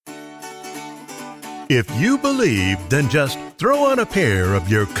If you believe, then just throw on a pair of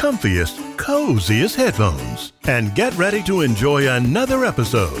your comfiest, coziest headphones and get ready to enjoy another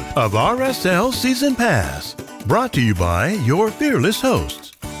episode of RSL Season Pass, brought to you by your fearless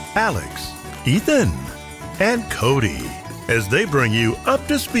hosts, Alex, Ethan, and Cody, as they bring you up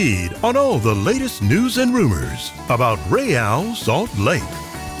to speed on all the latest news and rumors about Real Salt Lake.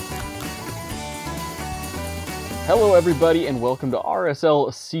 Hello, everybody, and welcome to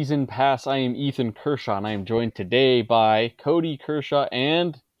RSL Season Pass. I am Ethan Kershaw, and I am joined today by Cody Kershaw,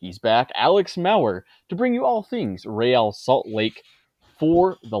 and he's back, Alex Maurer, to bring you all things Real Salt Lake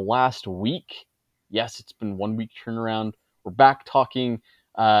for the last week. Yes, it's been 1 week turnaround. We're back talking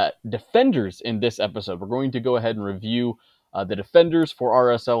defenders in this episode. We're going to go ahead and review the defenders for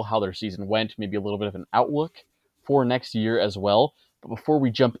RSL, how their season went, maybe a little bit of an outlook for next year as well. But before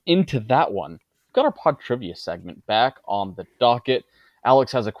we jump into that one, got our pod trivia segment back on the docket. Alex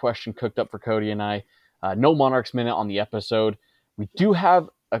has a question cooked up for Cody and I. No Monarchs Minute on the episode. We do have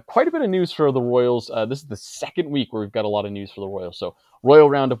quite a bit of news for the Royals. This is the second week where we've got a lot of news for the Royals. So Royal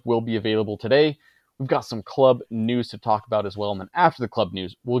Roundup will be available today. We've got some club news to talk about as well. And then after the club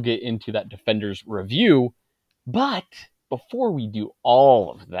news, we'll get into that Defenders review. But before we do all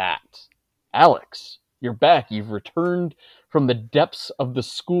of that, Alex, you're back. You've returned from the depths of the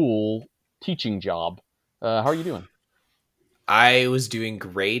school teaching job. How are you doing? I was doing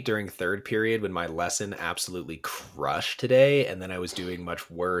great during third period when my lesson absolutely crushed today, and then I was doing much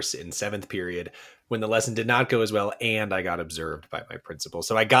worse in seventh period when the lesson did not go as well and I got observed by my principal.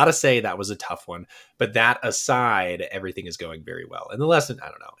 So I gotta say that was a tough one, but that aside, everything is going very well. And the lesson, I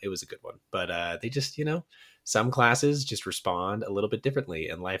don't know, it was a good one, but they just, some classes just respond a little bit differently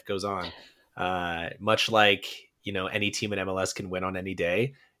and life goes on. Much like, any team in MLS can win on any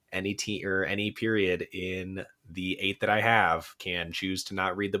day. Any team or any period in the 8 that I have can choose to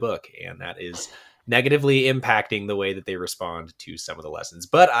not read the book. And that is negatively impacting the way that they respond to some of the lessons.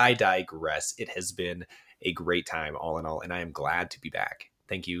 But I digress. It has been a great time all in all, and I am glad to be back.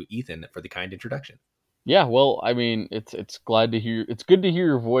 Thank you, Ethan, for the kind introduction. Yeah, well, I mean, it's glad to hear. It's good to hear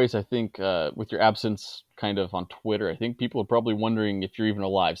your voice. I think with your absence, kind of on Twitter, I think people are probably wondering if you're even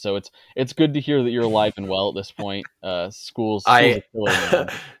alive. So it's good to hear that you're alive and well at this point. Schools are killing.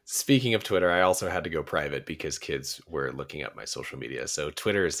 Speaking of Twitter, I also had to go private because kids were looking up my social media. So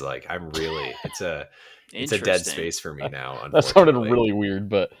Twitter is like it's a dead space for me now. That sounded really weird,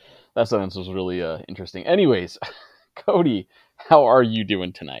 but that sentence was really interesting. Anyways, Cody, how are you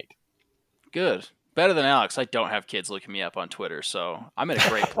doing tonight? Good. Better than Alex. I don't have kids looking me up on Twitter, so I'm in a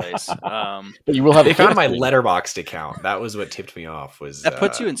great place. But you will have. They found my Letterboxd account. That was what tipped me off. That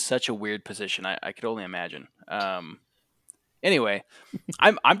puts you in such a weird position. I could only imagine. Anyway,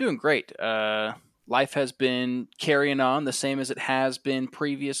 I'm doing great. Life has been carrying on the same as it has been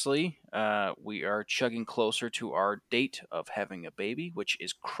previously. We are chugging closer to our date of having a baby, which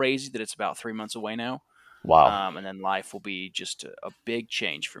is crazy that it's about 3 months away now. Wow. And then life will be just a big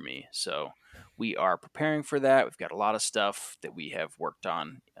change for me. So we are preparing for that. We've got a lot of stuff that we have worked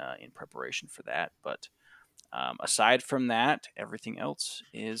on in preparation for that. But aside from that, everything else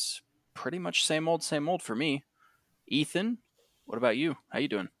is pretty much same old for me. Ethan, what about you? How you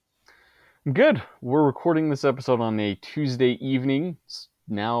doing? Good. We're recording this episode on a Tuesday evening.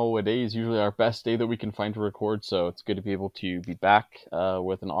 Nowadays, usually our best day that we can find to record. So it's good to be able to be back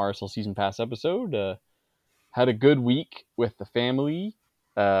with an RSL Season Pass episode. Had a good week with the family.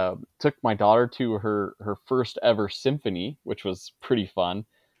 Took my daughter to her first ever symphony, which was pretty fun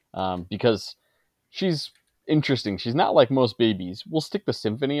because she's interesting. She's not like most babies. We'll stick the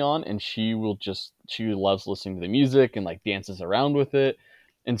symphony on and she loves listening to the music and like dances around with it.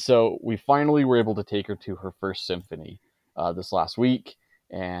 And so we finally were able to take her to her first symphony this last week.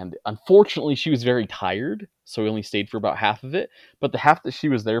 And unfortunately, she was very tired, so we only stayed for about half of it. But the half that she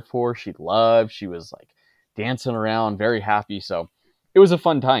was there for, she loved. She was like dancing around, very happy. So it was a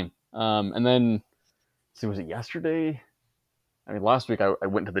fun time. And then, was it yesterday? I mean, last week I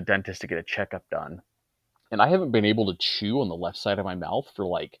went to the dentist to get a checkup done. And I haven't been able to chew on the left side of my mouth for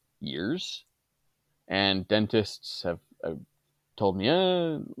like years. And dentists have told me,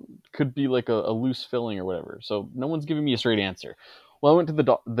 could be like a loose filling or whatever. So no one's giving me a straight answer. Well, I went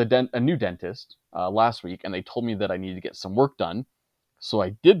to a new dentist last week, and they told me that I needed to get some work done. So I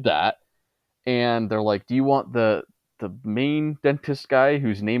did that. And they're like, do you want the main dentist guy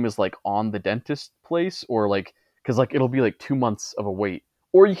whose name is like on the dentist place, or like, because like it'll be like 2 months of a wait,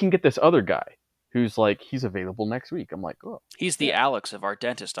 or you can get this other guy who's like, he's available next week. I'm like, oh, he's the Alex of our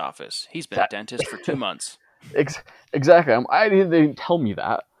dentist office. He's been a dentist for 2 months. Exactly. They didn't tell me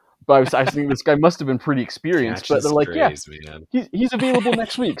that, but I was thinking this guy must have been pretty experienced. But they're like, yeah, he's available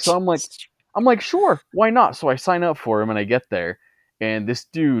next week. So I'm like, I'm like, sure, why not? So I sign up for him and I get there, and this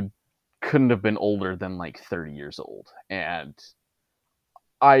dude couldn't have been older than like 30 years old. And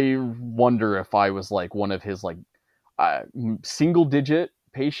I wonder if I was like one of his like single digit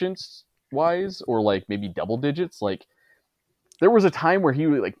patients wise, or like maybe double digits. Like there was a time where he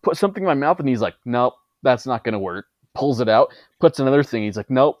would like put something in my mouth and he's like, nope, that's not going to work. Pulls it out, puts another thing. He's like,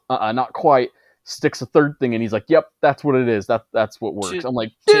 nope, not quite. Sticks a third thing and he's like, yep, that's what it is. That's what works. I'm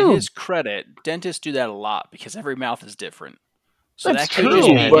like, to dude, his credit, dentists do that a lot because every mouth is different. So that's that could true, just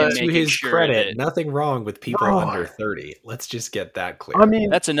be but him to making his sure credit, that. nothing wrong with people Bro. under 30. Let's just get that clear. I mean,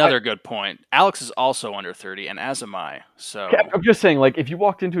 That's another good point. Alex is also under 30, and as am I. So I'm just saying, like, if you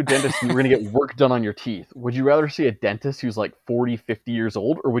walked into a dentist and you were going to get work done on your teeth, would you rather see a dentist who's like 40, 50 years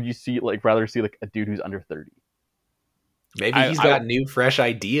old, or would you rather see like a dude who's under 30? Maybe he's got new, fresh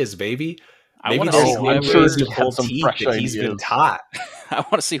ideas, baby. I Maybe want to there's see new I'm whoever. sure ways he to had pull some teeth fresh that he's been ideas. taught. I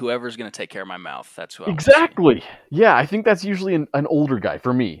want to see whoever's going to take care of my mouth. That's who I want to see. Exactly. Yeah, I think that's usually an older guy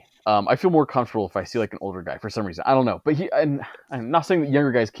for me. I feel more comfortable if I see like an older guy for some reason. I don't know, but and I'm not saying that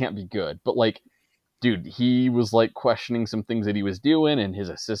younger guys can't be good, but like, dude, he was like questioning some things that he was doing, and his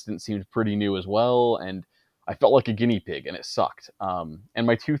assistant seemed pretty new as well, and I felt like a guinea pig, and it sucked. And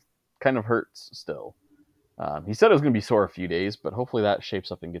my tooth kind of hurts still. He said it was going to be sore a few days, but hopefully that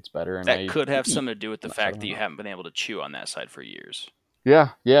shapes up and gets better. And That could have something to do with the on that side fact of that my you mouth. haven't been able to chew on that side for years. Yeah,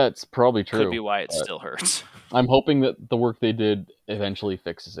 it's probably true. Could be why it but still hurts. I'm hoping that the work they did eventually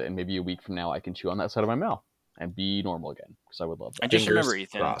fixes it, and maybe a week from now I can chew on that side of my mouth and be normal again, because I would love that. And just Fingers remember,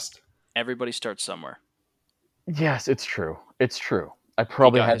 Ethan, crossed. everybody starts somewhere. Yes, it's true. It's true. I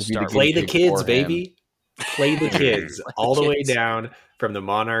probably got had his to be the start. Play guinea the pig kids, for him. baby. Play the kids. Play the all the way kids. down from the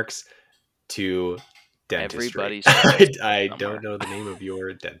Monarchs to dentistry. Everybody's I somewhere. don't know the name of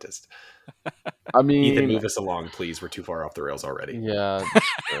your dentist. I mean, Ethan, move us along, please. We're too far off the rails already. yeah, it's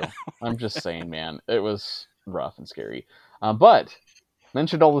true. I'm just saying, man, it was rough and scary. But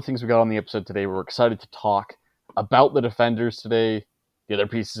mentioned all the things we got on the episode today. We're excited to talk about the Defenders today. The other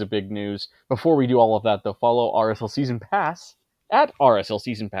pieces of big news. Before we do all of that, though, follow RSL Season Pass at RSL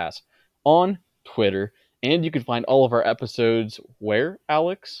Season Pass on Twitter. And you can find all of our episodes where,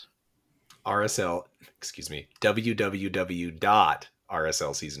 Alex?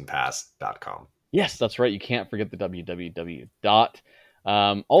 www.rslseasonpass.com. Yes, that's right. You can't forget the www.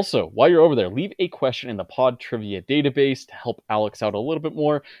 Also, while you're over there, leave a question in the pod trivia database to help Alex out a little bit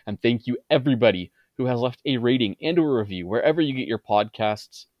more. And thank you, everybody who has left a rating and a review wherever you get your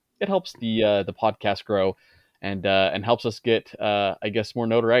podcasts. It helps the podcast grow and helps us get, I guess, more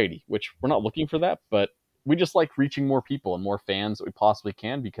notoriety, which we're not looking for that, but we just like reaching more people and more fans that we possibly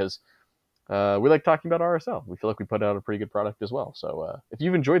can, because we like talking about RSL. We feel like we put out a pretty good product as well. So if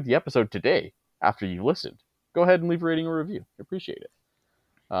you've enjoyed the episode today after you listened, go ahead and leave a rating or review. I appreciate it.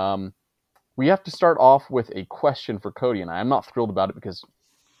 We have to start off with a question for Cody and I. I'm not thrilled about it because,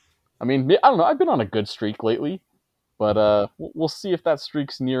 I mean, I don't know. I've been on a good streak lately, but we'll see if that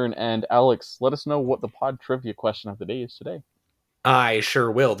streak's near an end. Alex, let us know what the pod trivia question of the day is today. I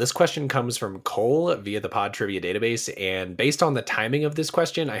sure will. This question comes from Cole via the Pod Trivia database, and based on the timing of this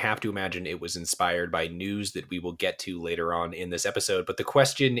question, I have to imagine it was inspired by news that we will get to later on in this episode. But the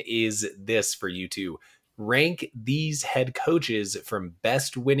question is this for you two. Rank these head coaches from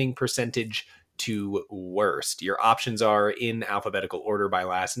best winning percentage to worst. Your options are in alphabetical order by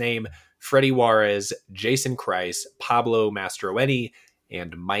last name: Freddie Juarez, Jason Kreis, Pablo Mastroeni,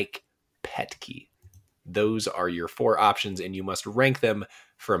 and Mike Petke. Those are your four options, and you must rank them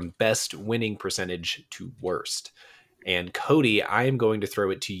from best winning percentage to worst. And Cody, I am going to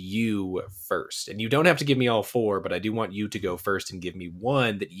throw it to you first. And you don't have to give me all four, but I do want you to go first and give me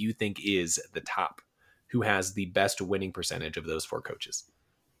one that you think is the top. Who has the best winning percentage of those four coaches?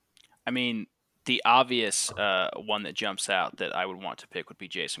 I mean, the obvious one that jumps out that I would want to pick would be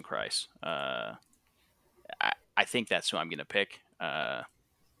Jason Kreis. I think that's who I'm going to pick.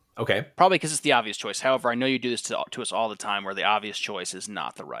 Okay. Probably because it's the obvious choice. However, I know you do this to us all the time where the obvious choice is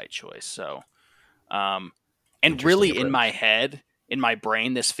not the right choice. So, and really in my head, in my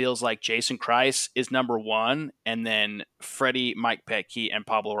brain, this feels like Jason Kreis is number one, and then Freddie, Mike Petke, and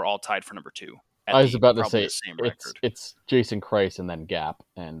Pablo are all tied for number two. I was about to say, the same record. It's Jason Kreis and then Gap,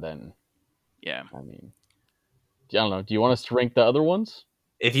 and then, yeah. I mean, I don't know. Do you want us to rank the other ones?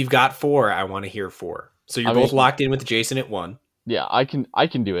 If you've got four, I want to hear four. So you're both locked in with Jason at one. Yeah, I can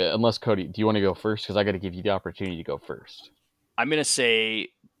do it. Unless, Cody, do you want to go first? Because I got to give you the opportunity to go first. I'm gonna say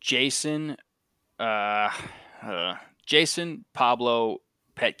Jason, Jason, Pablo,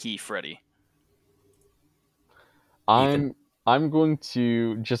 Petke, Freddie. I'm going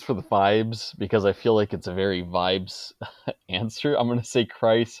to, just for the vibes, because I feel like it's a very vibes answer, I'm going to say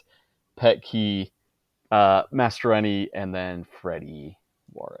Kreis, Petke, Mastroeni, and then Freddie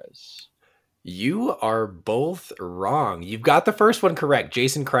Juarez. You are both wrong. You've got the first one correct.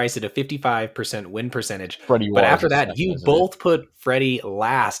 Jason Kreis at a 55% win percentage. Freddie But Juarez after is that, second, you isn't it? both put Freddie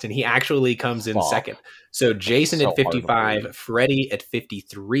last, and he actually comes in Fuck. second. So Jason So at hard to 55, believe. Freddie at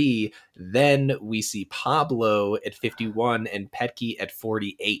 53. Then we see Pablo at 51 and Petke at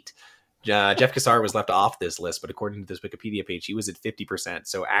 48. Jeff Cassar was left off this list, but according to this Wikipedia page, he was at 50%.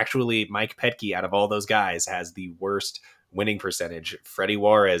 So actually, Mike Petke, out of all those guys, has the worst winning percentage. Freddie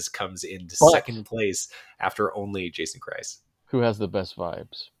Juarez comes into second place after only Jason Kreis. Who has the best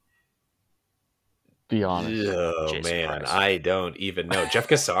vibes? Be honest. Oh Jason man, Kreis. I don't even know. Jeff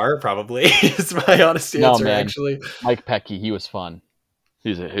Cassar probably is my honest No, answer. man. Actually, Mike Petke, he was fun.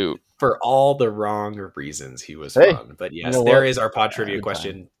 He's a hoot. for all the wrong reasons, he was Hey, fun. But you yes, know there what? is our pod trivia Good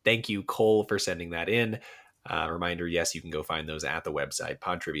question. time. Thank you, Cole, for sending that in. Reminder: yes, you can go find those at the website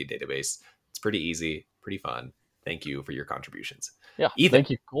Pod Trivia Database. It's pretty easy, pretty fun. Thank you for your contributions. Yeah, Ethan,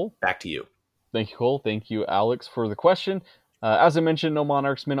 thank you, Cole. back to you. Thank you, Cole. Thank you, Alex, for the question. As I mentioned, no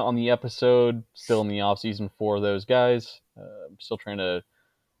Monarchs Minute on the episode. Still in the off season for those guys. Still trying to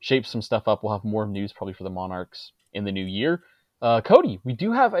shape some stuff up. We'll have more news probably for the Monarchs in the new year. Cody, we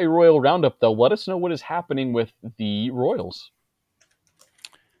do have a Royal Roundup, though. Let us know what is happening with the Royals.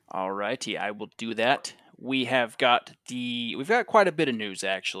 All righty, I will do that. We've got quite a bit of news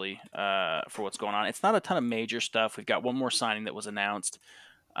actually for what's going on. It's not a ton of major stuff. We've got one more signing that was announced,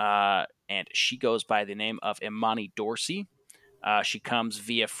 and she goes by the name of Imani Dorsey. She comes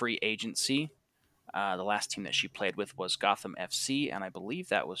via free agency. The last team that she played with was Gotham FC, and I believe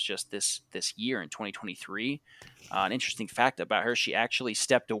that was just this year in 2023. An interesting fact about her: she actually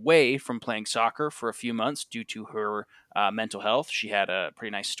stepped away from playing soccer for a few months due to her mental health. She had a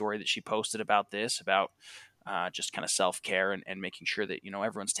pretty nice story that she posted about this, about just kind of self-care and making sure that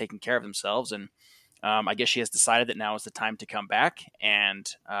everyone's taking care of themselves. And I guess she has decided that now is the time to come back,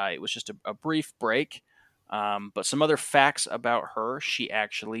 and it was just a brief break. But some other facts about her: she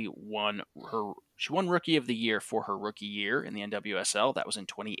actually won Rookie of the Year for her rookie year in the NWSL. That was in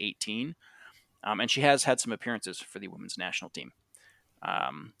 2018, and she has had some appearances for the women's national team.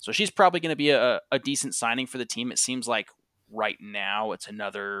 So she's probably going to be a decent signing for the team. It seems like right now it's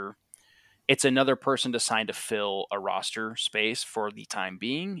another person to sign to fill a roster space for the time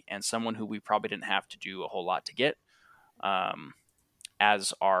being, and someone who we probably didn't have to do a whole lot to get,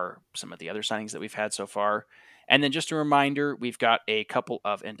 as are some of the other signings that we've had so far. And then just a reminder, we've got a couple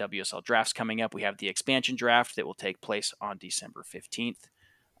of NWSL drafts coming up. We have the expansion draft that will take place on December 15th.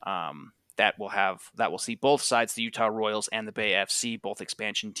 That will see both sides, the Utah Royals and the Bay FC, both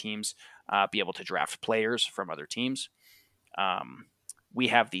expansion teams, be able to draft players from other teams. We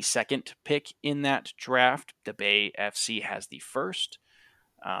have the second pick in that draft. The Bay FC has the first.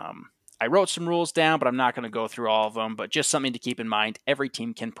 I wrote some rules down, but I'm not going to go through all of them. But just something to keep in mind: every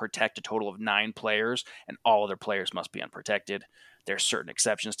team can protect a total of 9 players, and all other players must be unprotected. There's certain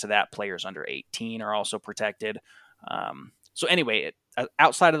exceptions to that. Players under 18 are also protected. So anyway,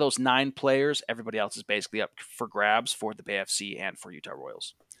 outside of those 9 players, everybody else is basically up for grabs for the Bay FC and for Utah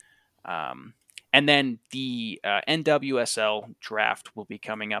Royals. And then the NWSL draft will be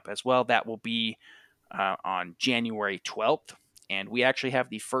coming up as well. That will be on January 12th. And we actually have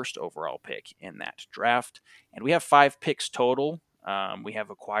the first overall pick in that draft. And we have 5 picks total. We have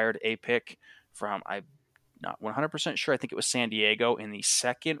acquired a pick from, I'm not 100% sure, I think it was San Diego in the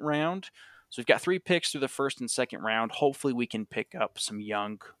second round. So we've got 3 picks through the first and second round. Hopefully we can pick up some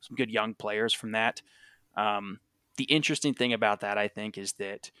good young players from that. The interesting thing about that, I think, is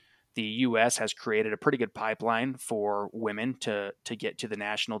that the U.S. has created a pretty good pipeline for women to get to the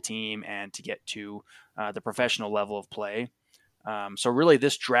national team and to get to the professional level of play. So really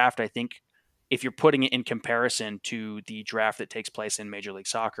this draft, I think, if you're putting it in comparison to the draft that takes place in Major League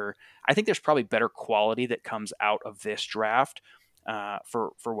Soccer, I think there's probably better quality that comes out of this draft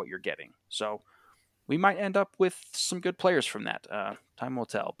for what you're getting. So we might end up with some good players from that. Time will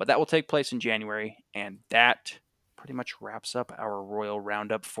tell. But that will take place in January, and that pretty much wraps up our Royal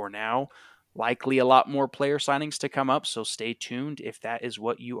Roundup for now. Likely a lot more player signings to come up, so stay tuned if that is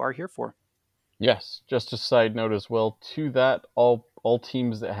what you are here for. Yes, just a side note as well to that, all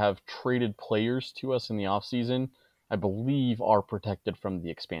teams that have traded players to us in the offseason, I believe, are protected from the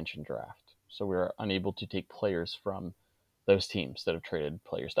expansion draft. So we're unable to take players from those teams that have traded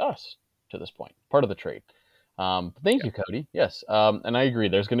players to us to this point. Part of the trade. Thank you, Cody. Yes, and I agree.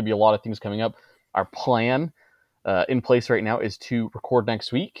 There's going to be a lot of things coming up. Our plan in place right now is to record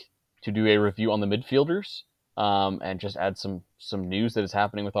next week to do a review on the midfielders. And just add some news that is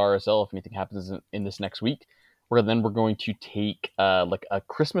happening with RSL if anything happens in this next week. We're going to take like a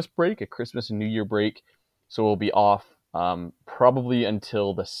Christmas break, a Christmas and New Year break. So we'll be off probably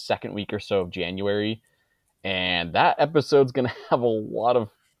until the second week or so of January. And that episode's going to have a lot of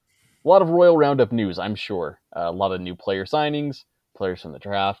Royal Roundup news, I'm sure. A lot of new player signings, players from the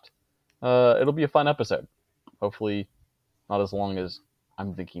draft. It'll be a fun episode. Hopefully not as long as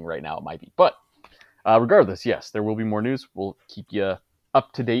I'm thinking right now it might be. But regardless, yes, there will be more news. We'll keep you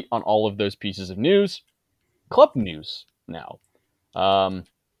up to date on all of those pieces of news. Club news now. I'm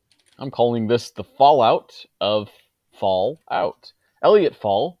calling this the fallout of Fallout. Elliot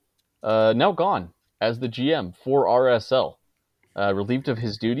Fall, now gone as the GM for RSL. Relieved of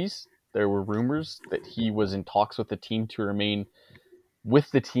his duties, there were rumors that he was in talks with the team to remain with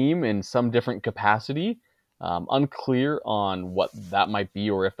the team in some different capacity. Unclear on what that might be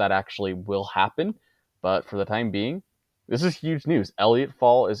or if that actually will happen. But for the time being, this is huge news. Elliot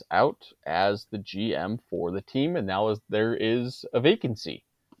Fall is out as the GM for the team, and now there is a vacancy.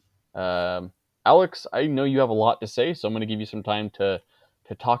 Alex, I know you have a lot to say, so I'm going to give you some time to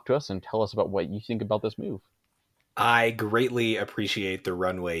talk to us and tell us about what you think about this move. I greatly appreciate the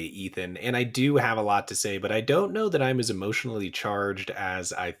runway, Ethan, and I do have a lot to say, but I don't know that I'm as emotionally charged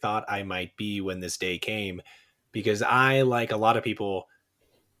as I thought I might be when this day came, because I, like a lot of people,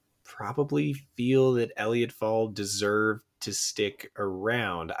 probably feel that Elliot Fall deserved to stick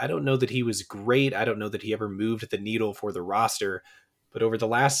around. I don't know that he was great. I don't know that he ever moved the needle for the roster, but over the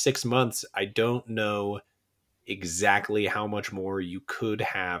last 6 months, I don't know exactly how much more you could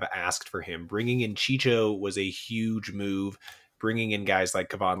have asked for him. Bringing in Chicho was a huge move. Bringing in guys like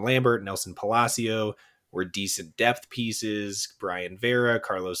Kevon Lambert, Nelson Palacio were decent depth pieces. Brian Vera,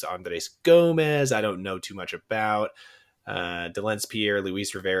 Carlos Andres Gomez, I don't know too much about. Delence Pierre,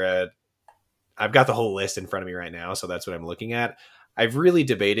 Luis Rivera. I've got the whole list in front of me right now, so that's what I'm looking at. I've really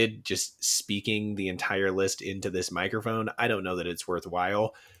debated just speaking the entire list into this microphone. I don't know that it's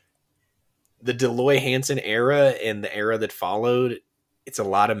worthwhile. The Deloy Hansen era and the era that followed, it's a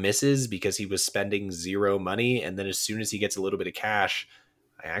lot of misses because he was spending zero money. And then as soon as he gets a little bit of cash,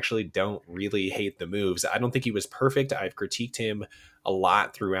 I actually don't really hate the moves. I don't think he was perfect. I've critiqued him a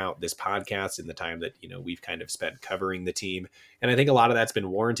lot throughout this podcast in the time that, we've kind of spent covering the team. And I think a lot of that's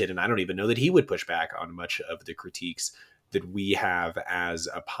been warranted. And I don't even know that he would push back on much of the critiques that we have as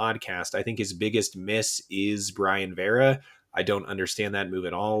a podcast. I think his biggest miss is Brian Vera. I don't understand that move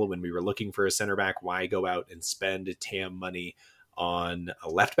at all. When we were looking for a center back, why go out and spend TAM money on a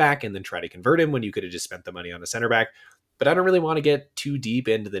left back and then try to convert him when you could have just spent the money on a center back? But I don't really want to get too deep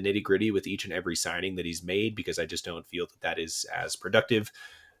into the nitty gritty with each and every signing that he's made, because I just don't feel that is as productive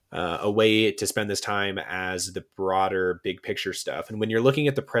a way to spend this time as the broader big picture stuff. And when you're looking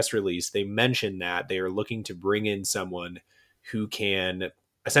at the press release, they mention that they are looking to bring in someone who can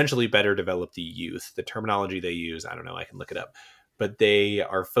essentially better develop the youth. The terminology they use, I don't know, I can look it up, but they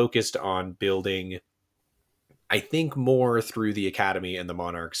are focused on building, I think, more through the academy and the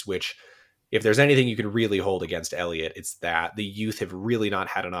Monarchs, which, if there's anything you can really hold against Elliot, it's that the youth have really not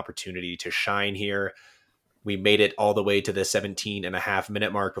had an opportunity to shine here. We made it all the way to the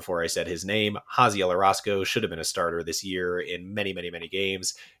 17.5-minute mark before I said his name. Jaziel Orozco should have been a starter this year in many, many, many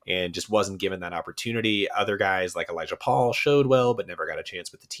games and just wasn't given that opportunity. Other guys like Elijah Paul showed well, but never got a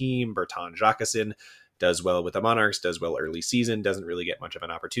chance with the team. Bertrand Jacquesin does well with the Monarchs, does well early season, doesn't really get much of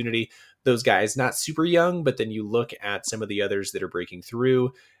an opportunity. Those guys, not super young, but then you look at some of the others that are breaking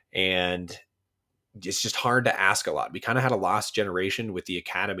through, and it's just hard to ask a lot. We kind of had a lost generation with the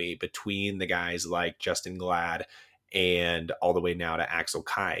academy between the guys like Justin Glad and all the way now to Axel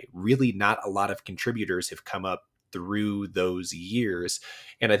Kai. Really not a lot of contributors have come up through those years.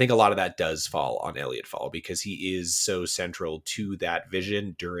 And I think a lot of that does fall on Elliot Fall because he is so central to that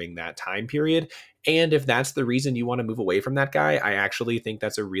vision during that time period. And if that's the reason you want to move away from that guy, I actually think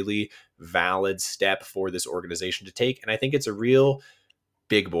that's a really valid step for this organization to take. And I think it's a real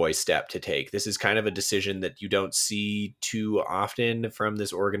big boy step to take. This is kind of a decision that you don't see too often from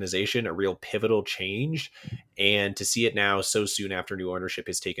this organization, a real pivotal change. And to see it now so soon after new ownership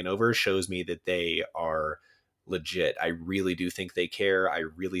has taken over shows me that they are legit. I really do think they care. I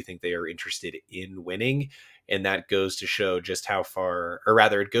really think they are interested in winning. And that goes to show just how far, or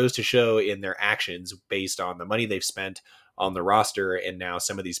rather it goes to show in their actions based on the money they've spent on the roster and now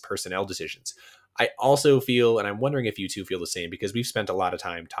some of these personnel decisions. I also feel, and I'm wondering if you two feel the same, because we've spent a lot of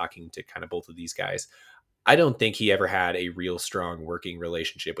time talking to kind of both of these guys. I don't think he ever had a real strong working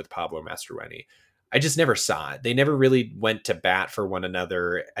relationship with Pablo Mastroeni. I just never saw it. They never really went to bat for one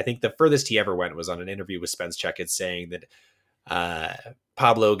another. I think the furthest he ever went was on an interview with Spence Checkett saying that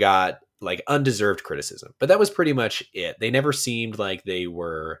Pablo got like undeserved criticism, but that was pretty much it. They never seemed like they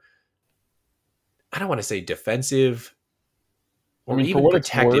were I don't want to say defensive I or mean, for even what it's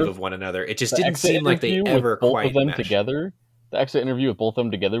protective worth, of one another. It just the didn't exit seem like they interview with ever both of quite them meshed. together, the exit interview with both of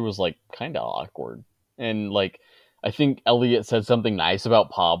them together was like kind of awkward. And like, I think Elliot said something nice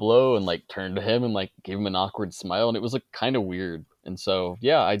about Pablo and like turned to him and like gave him an awkward smile, and it was like kind of weird. And so,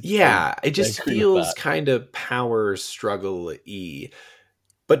 yeah, Yeah, it I just agree with feels that. kind of power struggle-y.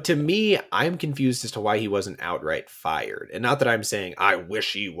 But to me, I'm confused as to why he wasn't outright fired. And not that I'm saying I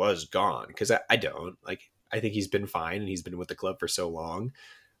wish he was gone, because I don't. Like, I think he's been fine and he's been with the club for so long.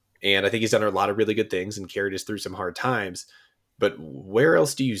 And I think he's done a lot of really good things and carried us through some hard times. But where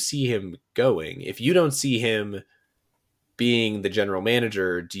else do you see him going? If you don't see him being the general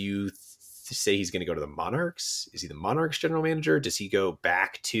manager, do you say he's going to go to the Monarchs? Is he the Monarchs general manager? Does he go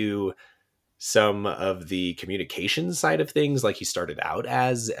back to some of the communications side of things like he started out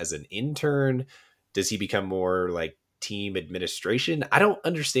as an intern? Does he become more like team administration? I don't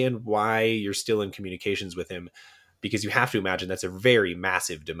understand why you're still in communications with him, because you have to imagine that's a very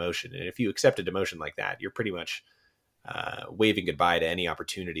massive demotion. And if you accept a demotion like that, you're pretty much waving goodbye to any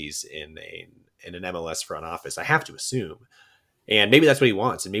opportunities in an MLS front office, I have to assume. And maybe that's what he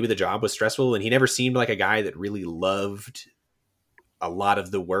wants. And maybe the job was stressful. And he never seemed like a guy that really loved a lot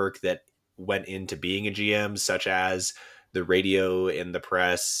of the work that went into being a GM, such as the radio and the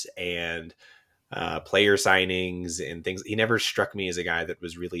press and player signings and things. He never struck me as a guy that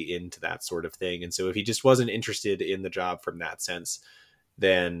was really into that sort of thing. And so if he just wasn't interested in the job from that sense,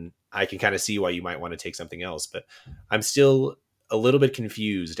 then I can kind of see why you might want to take something else. But I'm still a little bit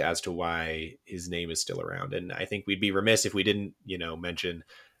confused as to why his name is still around. And I think we'd be remiss if we didn't, mention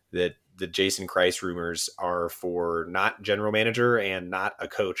that the Jason Kreis rumors are for not general manager and not a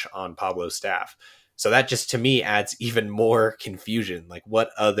coach on Pablo's staff. So that just to me adds even more confusion. Like,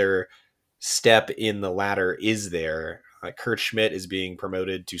 what other step in the ladder is there? Like, Kurt Schmidt is being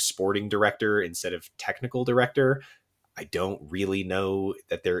promoted to sporting director instead of technical director. I don't really know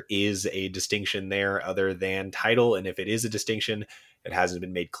that there is a distinction there other than title. And if it is a distinction, it hasn't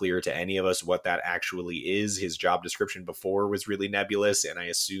been made clear to any of us what that actually is. His job description before was really nebulous, and I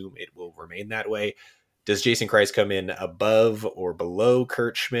assume it will remain that way. Does Jason Kreis come in above or below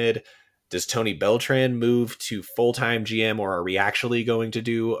Kurt Schmidt? Does Tony Beltran move to full-time GM, or are we actually going to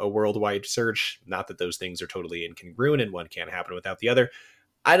do a worldwide search? Not that those things are totally incongruent and one can't happen without the other.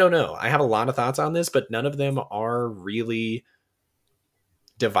 I don't know. I have a lot of thoughts on this, but none of them are really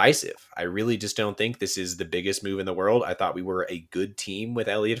divisive. I really just don't think this is the biggest move in the world. I thought we were a good team with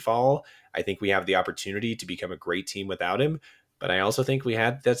Elliot Fall. I think we have the opportunity to become a great team without him, but I also think we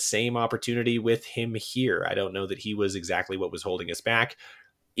had that same opportunity with him here. I don't know that he was exactly what was holding us back.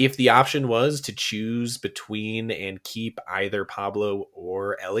 If the option was to choose between and keep either Pablo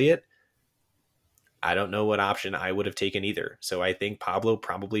or Elliot, I don't know what option I would have taken either. So I think Pablo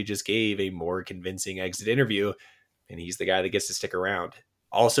probably just gave a more convincing exit interview, and he's the guy that gets to stick around.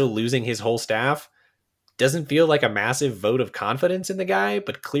 Also, losing his whole staff doesn't feel like a massive vote of confidence in the guy,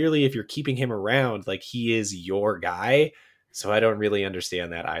 but clearly if you're keeping him around, like, he is your guy. So I don't really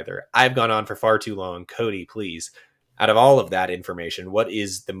understand that either. I've gone on for far too long. Cody, please, out of all of that information, what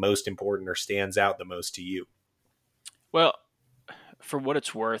is the most important or stands out the most to you? Well, for what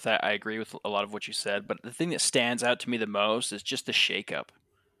it's worth, I agree with a lot of what you said, but the thing that stands out to me the most is just the shakeup.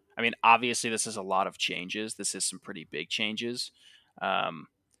 I mean, obviously, this is a lot of changes. This is some pretty big changes. Um,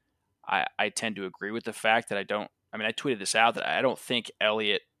 I tend to agree with the fact that I tweeted this out that I don't think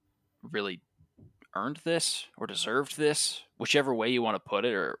Elliot really earned this or deserved this, whichever way you want to put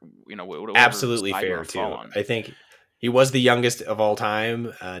it, or whatever Absolutely side you fair want to fall too. on. I think he was the youngest of all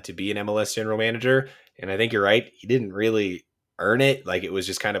time to be an MLS general manager, and I think you're right. He didn't really earn it. Like, it was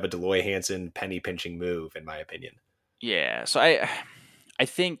just kind of a Deloy Hansen penny pinching move, in my opinion. Yeah, so I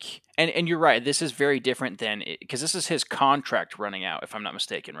think, and you're right. This is very different than because this is his contract running out, if I'm not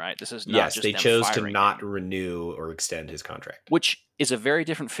mistaken. Right, this is not Yes, just they them chose to firing not him, renew or extend his contract. which is a very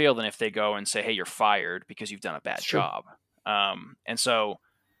different feel than if they go and say, "Hey, you're fired because you've done a bad It's true. job." And so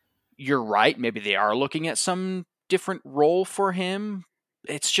you're right. Maybe they are looking at some different role for him.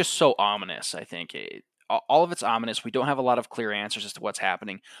 It's just so ominous. I think all of it's ominous. We don't have a lot of clear answers as to what's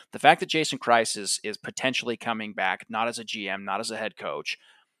happening. The fact that Jason Kreis is potentially coming back, not as a GM, not as a head coach,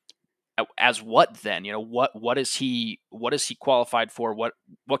 as what then? What is he qualified for?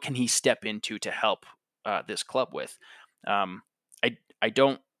 What can he step into to help this club with? Um, I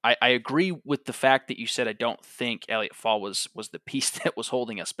don't. I agree with the fact that you said I don't think Elliot Fall was the piece that was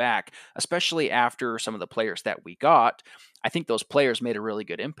holding us back, especially after some of the players that we got. I think those players made a really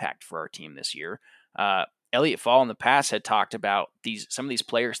good impact for our team this year. Elliot Fall in the past had talked about some of these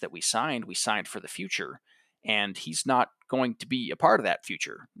players that we signed for the future, and he's not going to be a part of that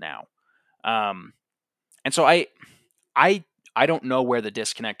future now. And so I don't know where the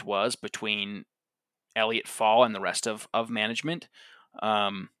disconnect was between Elliot Fall and the rest of management.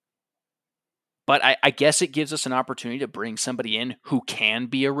 But I guess it gives us an opportunity to bring somebody in who can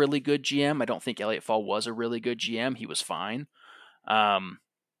be a really good GM. I don't think Elliot Fall was a really good GM. He was fine. I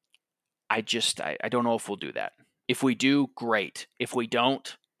don't know if we'll do that. If we do, great. If we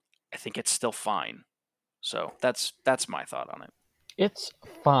don't, I think it's still fine. So that's my thought on it. It's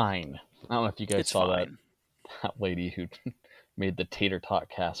fine. I don't know if you guys saw fine. that lady who made the tater tot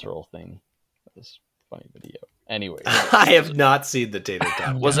casserole thing. That was a funny video. Anyway, I have not seen the tater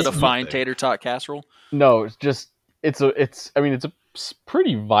tot. Was it a fine tater tot casserole? No, it's a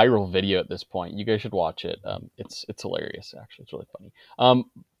pretty viral video at this point. You guys should watch it. It's hilarious. Actually, it's really funny.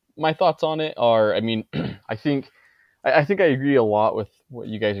 My thoughts on it are, I mean, I think I agree a lot with what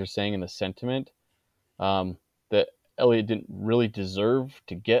you guys are saying in the sentiment. That Elliot didn't really deserve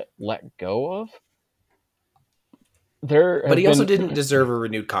to get let go of. But he also didn't deserve a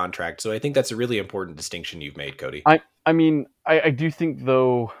renewed contract, so I think that's a really important distinction you've made, Cody. I mean, I do think,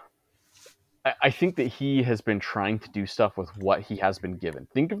 though, I think that he has been trying to do stuff with what he has been given.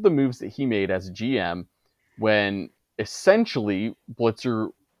 Think of the moves that he made as a GM when essentially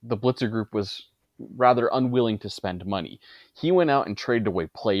the Blitzer group was rather unwilling to spend money. He went out and traded away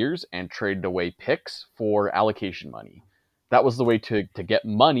players and traded away picks for allocation money. That was the way to get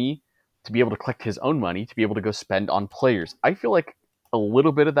money, to be able to collect his own money, to be able to go spend on players. I feel like a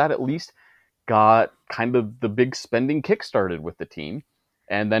little bit of that, at least, got kind of the big spending kick started with the team.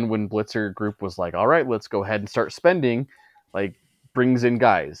 And then when Blitzer group was like, all right, let's go ahead and start spending, like, brings in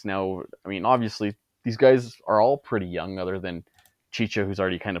guys. Now, I mean, obviously, these guys are all pretty young, other than Chicha, who's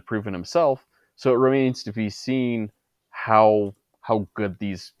already kind of proven himself. So it remains to be seen how good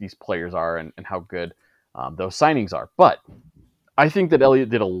these players are and how good those signings are. But I think that Elliot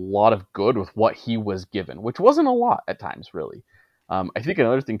did a lot of good with what he was given, which wasn't a lot at times, really. I think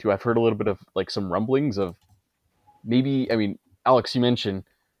another thing, too, I've heard a little bit of like some rumblings of maybe, I mean, Alex, you mentioned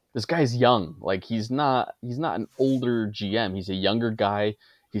this guy's young. Like, he's not an older GM. He's a younger guy.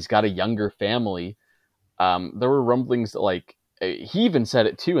 He's got a younger family. There were rumblings that, like, he even said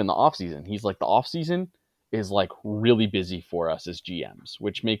it, too, in the offseason. He's like, the offseason is, like, really busy for us as GMs,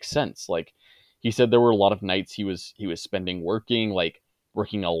 which makes sense. Like, he said there were a lot of nights he was spending working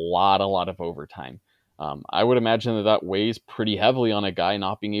a lot of overtime. I would imagine that weighs pretty heavily on a guy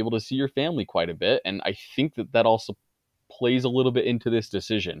not being able to see your family quite a bit. And I think that also plays a little bit into this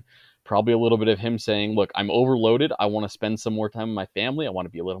decision. Probably a little bit of him saying, look, I'm overloaded. I want to spend some more time with my family. I want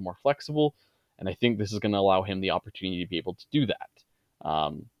to be a little more flexible. And I think this is going to allow him the opportunity to be able to do that.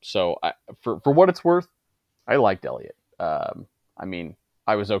 So for what it's worth, I liked Elliot. I mean,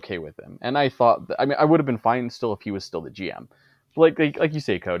 I was okay with him. And I thought, I would have been fine still if he was still the GM. Like you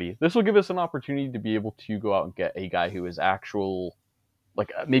say, Cody, this will give us an opportunity to be able to go out and get a guy who is actual,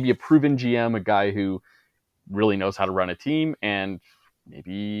 like maybe a proven GM, a guy who really knows how to run a team, and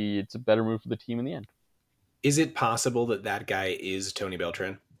maybe it's a better move for the team in the end. Is it possible that guy is Tony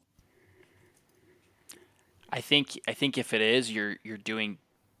Beltran? I think if it is, you're doing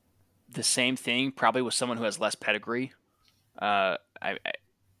the same thing, probably with someone who has less pedigree. To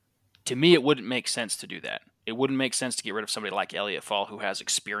me, it wouldn't make sense to do that. It wouldn't make sense to get rid of somebody like Elliot Fall, who has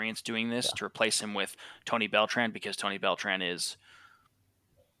experience doing this, to replace him with Tony Beltran, because Tony Beltran is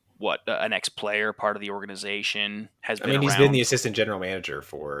an ex-player, part of the organization, has been around. He's been the assistant general manager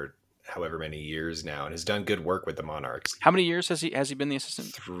for however many years now and has done good work with the Monarchs. How many years has he been the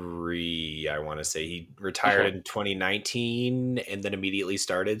assistant? 3, I want to say. He retired in 2019 and then immediately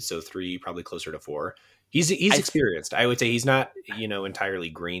started, so 3, probably closer to 4. He's experienced. I would say he's not, entirely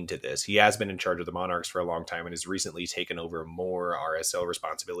green to this. He has been in charge of the Monarchs for a long time and has recently taken over more RSL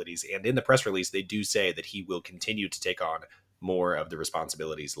responsibilities. And in the press release, they do say that he will continue to take on more of the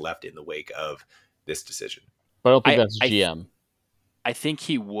responsibilities left in the wake of this decision. But I don't think that's GM. I think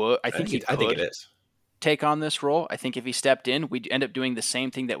he would. I think it is. Take on this role. I think if he stepped in, we'd end up doing the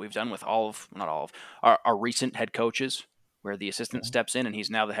same thing that we've done with not all of our recent head coaches, where the assistant steps in and he's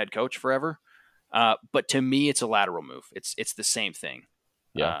now the head coach forever. But to me, it's a lateral move. It's the same thing,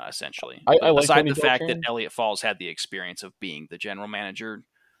 essentially. I like Aside the fact that Elliot Falls had the experience of being the general manager,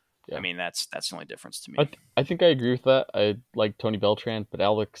 I mean, that's the only difference to me. I think I agree with that. I like Tony Beltran, but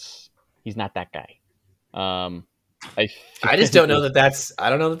Alex, he's not that guy. I just don't know that's. I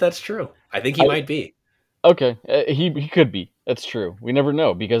don't know that that's true. I think he might be. Okay, he could be. That's true. We never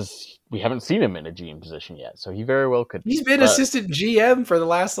know because we haven't seen him in a GM position yet. So he very well could. He's been assistant GM for the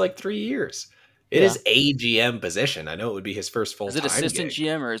last 3 years. It is a GM position. I know it would be his first full-time. Is it assistant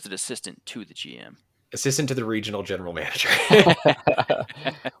GM or is it assistant to the GM? assistant to the regional general manager.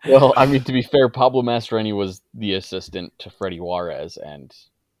 Well, I mean, to be fair, Pablo Mastroeni was the assistant to Freddie Juarez, and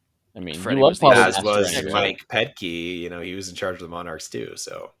I mean, Freddie you love was the Pablo As assistant was Mastroeni, right? Mike Petke. You know, he was in charge of the Monarchs too.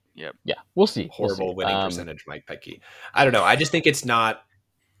 So Yep. Yeah, we'll see. horrible winning percentage, Mike Petke. I don't know. I just think it's not.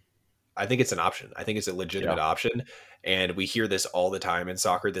 I think it's an option. I think it's a legitimate option. And we hear this all the time in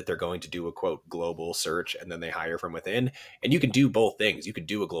soccer that they're going to do a quote global search and then they hire from within. And you can do both things. You could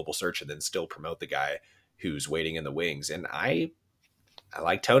do a global search and then still promote the guy who's waiting in the wings. And I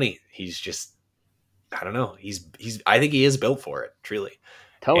like Tony. He's just, I don't know. I think he is built for it, truly.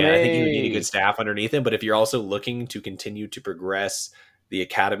 Tony. And I think you would need a good staff underneath him. But if you're also looking to continue to progress the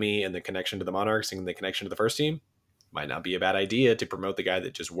academy and the connection to the Monarchs and the connection to the first team, might not be a bad idea to promote the guy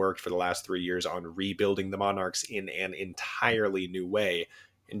that just worked for the last 3 years on rebuilding the Monarchs in an entirely new way,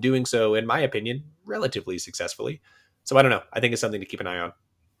 and doing so, in my opinion, relatively successfully. So I don't know. I think it's something to keep an eye on.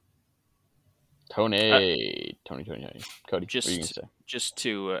 Tony. Cody, what are you going to say? Just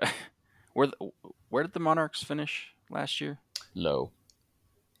to where did the Monarchs finish last year? Low.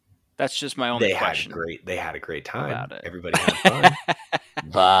 That's just my only question. They had a great time. About it. Everybody had fun.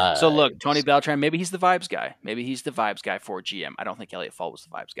 Vibes. So look, Tony Beltran, maybe he's the vibes guy. Maybe he's the vibes guy for GM. I don't think Elliot Fall was the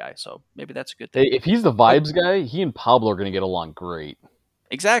vibes guy, so maybe that's a good thing. Hey, if he's the vibes guy, he and Pablo are going to get along great.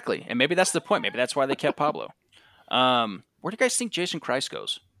 Exactly, and maybe that's the point. Maybe that's why they kept Pablo. Where do you guys think Jason Kreis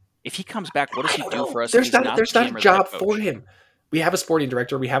goes? If he comes back, what does he do for us? There's not a job for for him. We have a sporting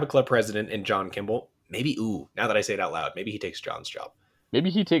director. We have a club president in John Kimball. Maybe, now that I say it out loud, maybe he takes John's job. Maybe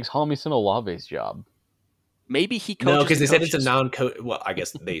he takes Jamison Olave's job. Maybe he coaches. No, because they said it's a non-coach. Well, I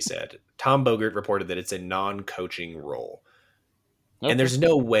guess they said. Tom Bogert reported that it's a non-coaching role. Okay. And there's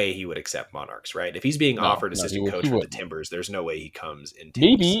no way he would accept Monarchs, right? If he's being offered assistant coach for the Timbers, there's no way he comes and takes.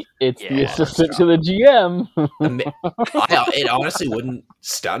 Maybe it's the assistant to the GM. It honestly wouldn't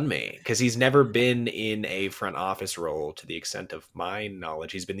stun me because he's never been in a front office role to the extent of my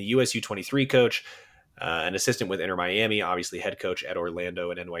knowledge. He's been the USU 23 coach, an assistant with Inter Miami, obviously head coach at Orlando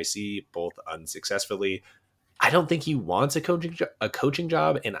and NYC, both unsuccessfully. I don't think he wants a coaching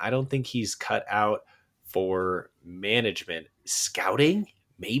job, and I don't think he's cut out for management. Scouting,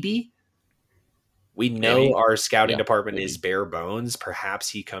 maybe. We know our scouting department is bare bones. Perhaps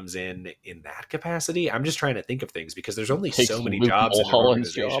he comes in that capacity. I'm just trying to think of things because there's only so many jobs in the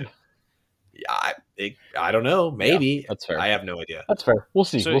organization. Yeah, I don't know. Maybe that's fair. I have no idea. That's fair. We'll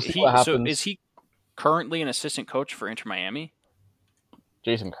see. We'll see what happens. So is he currently an assistant coach for Inter Miami?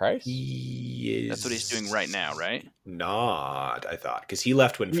 Jason Kreis? That's what he's doing right now, right? Not, I thought, because he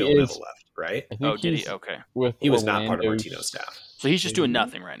left when Phil Neville left, right? Oh, did he? Okay. He was not part of Martino's staff. So he's just doing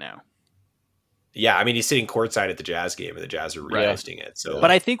nothing right now. Yeah, I mean, he's sitting courtside at the Jazz game, and the Jazz are re-hosting it. So,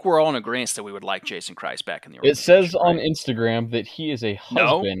 but I think we're all in agreement that we would like Jason Kreis back in the organization. It says on Instagram that he is a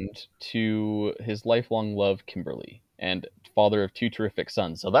husband to his lifelong love, Kimberly, and father of 2 terrific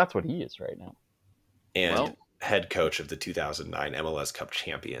sons. So that's what he is right now. And head coach of the 2009 MLS Cup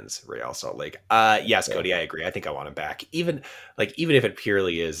champions, Real Salt Lake. Yes, Cody, I agree. I think I want him back. Even if it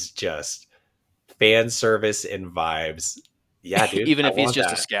purely is just fan service and vibes. Yeah, dude. Even if he's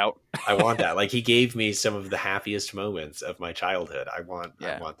just a scout. I want that. Like, he gave me some of the happiest moments of my childhood. I want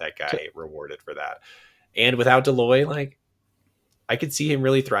that guy rewarded for that. And without Deloy, like, I could see him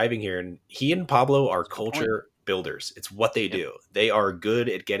really thriving here. And he and Pablo are culture builders. It's what they do. They are good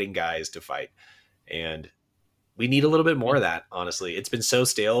at getting guys to fight. And we need a little bit more of that, honestly. It's been so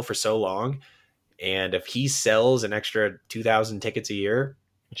stale for so long. And if he sells an extra 2,000 tickets a year,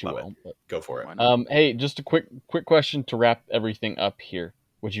 go for it. Hey, just a quick question to wrap everything up here.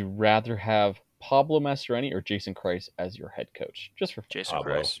 Would you rather have Pablo Mastroeni or Jason Kreis as your head coach? Just for Jason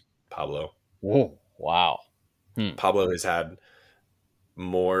Kreis. Pablo. Whoa, wow. Pablo has had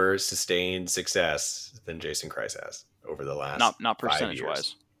more sustained success than Jason Kreis has over the last not percentage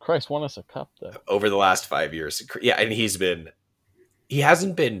wise. Kreis won us a cup though. Over the last 5 years. Yeah, and he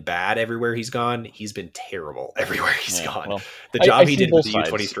hasn't been bad everywhere he's gone. He's been terrible everywhere he's gone. Well, the job he did with the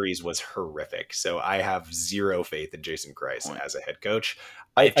U23s was horrific. So I have zero faith in Jason Kreis as a head coach.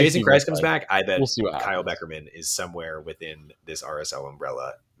 If Jason Kreis comes back, I bet Kyle Beckerman is somewhere within this RSL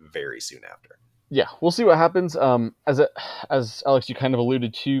umbrella very soon after. Yeah, we'll see what happens. As Alex, you kind of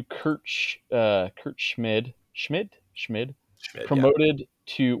alluded to, Kurt Schmid promoted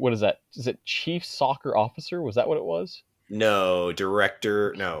to, what is that? Is it chief soccer officer? Was that what it was? No,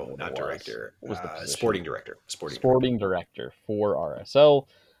 director. No, not director. What was the position? Sporting director. Sporting director for RSL.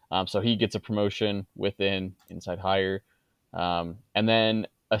 So he gets a promotion within Inside Hire. And then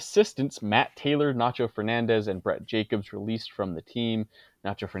assistants Matt Taylor, Nacho Fernandez, and Brett Jacobs released from the team.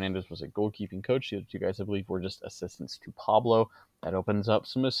 Nacho Fernandez was a goalkeeping coach. The other two guys, I believe, were just assistants to Pablo. That opens up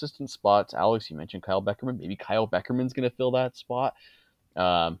some assistant spots. Alex, you mentioned Kyle Beckerman. Maybe Kyle Beckerman's going to fill that spot.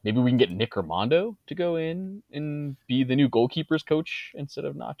 Maybe we can get Nick Armando to go in and be the new goalkeepers coach instead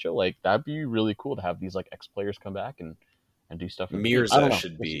of Nacho. Like, that'd be really cool to have these like ex-players come back and do stuff for the team. I don't Mirza know.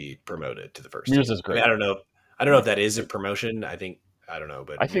 should be promoted to the first team. Mirza's great. I mean, I don't know. I don't know if that is a promotion. I don't know,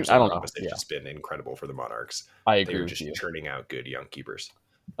 but Mirza I don't know. Ramos has just been incredible for the Monarchs. I agree They're with just you. churning out good young keepers.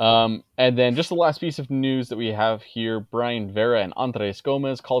 And then just the last piece of news that we have here: Brian Vera and Andres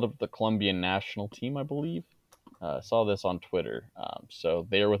Gomez called up the Colombian national team, I believe. Saw this on Twitter. So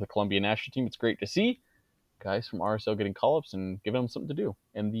they are with the Colombian national team. It's great to see guys from RSL getting call-ups and giving them something to do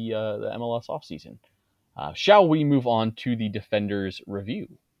in the MLS offseason. Shall we move on to the Defenders review?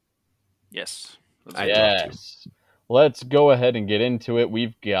 Yes. I'd love to. Let's go ahead and get into it.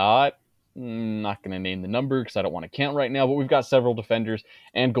 We've got, I'm not going to name the number because I don't want to count right now, but we've got several defenders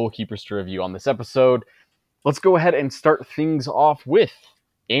and goalkeepers to review on this episode. Let's go ahead and start things off with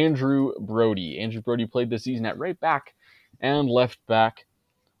Andrew Brody. Andrew Brody played this season at right back and left back.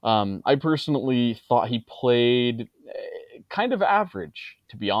 I personally thought he played kind of average,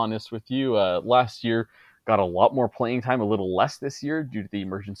 to be honest with you. Last year, got a lot more playing time, a little less this year due to the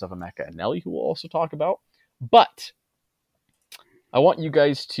emergence of Emeka Eneli, who we'll also talk about. But I want you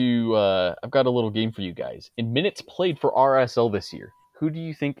guys to, I've got a little game for you guys. In minutes played for RSL this year, who do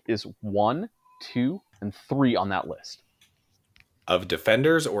you think is 1, 2, and 3 on that list? Of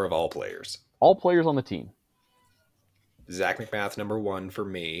defenders or of all players? All players on the team. Zach McMath, number 1 for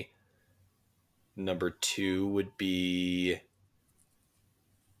me. Number 2 would be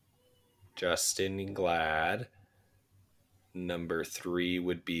Justin Glad. Number 3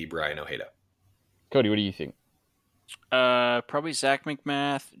 would be Brian Ojeda. Cody, what do you think? Probably Zach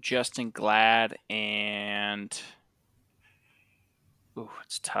McMath, Justin Glad, and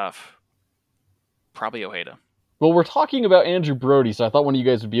it's tough. Probably Ojeda. Well, we're talking about Andrew Brody, so I thought one of you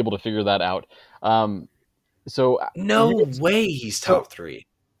guys would be able to figure that out. No way he's top 3.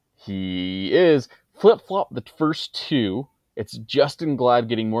 He is. Flip-flop the first 2. It's Justin Glad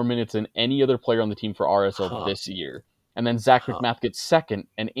getting more minutes than any other player on the team for RSL this year. And then Zach McMath gets second,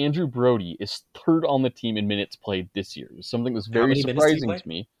 and Andrew Brody is third on the team in minutes played this year. It was something that was very surprising to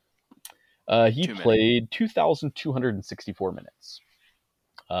me. He played 2,264 minutes.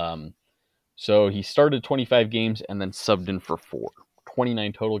 So he started 25 games and then subbed in for 4.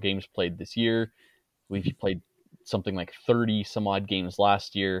 29 total games played this year. I believe he played something like 30 some odd games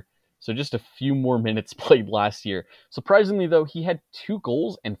last year. So just a few more minutes played last year. Surprisingly, though, he had 2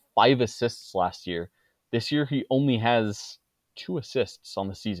 goals and 5 assists last year. This year, he only has 2 assists on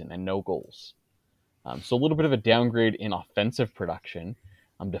the season and no goals. So a little bit of a downgrade in offensive production.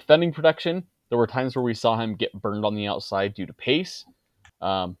 Defending production, there were times where we saw him get burned on the outside due to pace.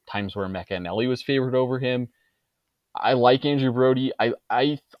 Times where Emeka Eneli was favored over him. I like Andrew Brody.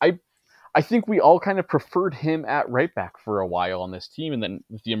 I think we all kind of preferred him at right back for a while on this team. And then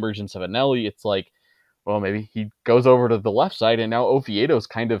with the emergence of Eneli, it's like, well, maybe he goes over to the left side, and now Oviedo's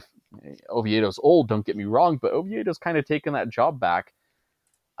old, don't get me wrong, but Oviedo's kind of taken that job back.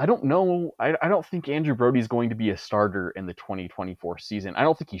 I don't know. I don't think Andrew Brody's going to be a starter in the 2024 season. I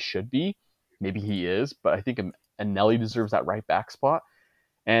don't think he should be. Maybe he is, but I think Eneli deserves that right back spot.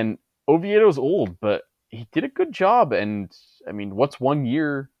 And Oviedo's old, but he did a good job. And I mean, what's 1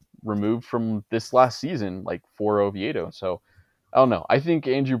 year removed from this last season, like for Oviedo? So I don't know. I think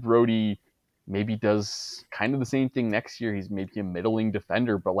Andrew Brody maybe does kind of the same thing next year. He's maybe a middling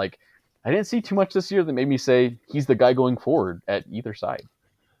defender, but like I didn't see too much this year that made me say he's the guy going forward at either side.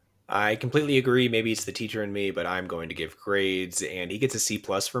 I completely agree. Maybe it's the teacher in me, but I'm going to give grades, and he gets a C+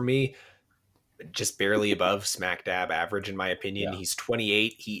 for me. Just barely above smack dab average, in my opinion. Yeah. He's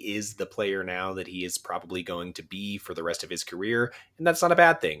 28. He is the player now that he is probably going to be for the rest of his career, and that's not a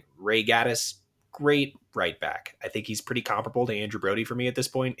bad thing. Ray Gaddis, great right back. I think he's pretty comparable to Andrew Brody for me at this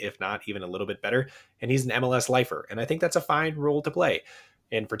point, if not even a little bit better. And he's an MLS lifer, and I think that's a fine role to play.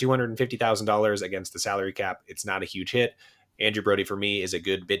 And for $250,000 against the salary cap, it's not a huge hit. Andrew Brody for me is a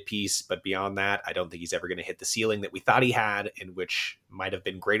good bit piece, but beyond that, I don't think he's ever going to hit the ceiling that we thought he had, and which might have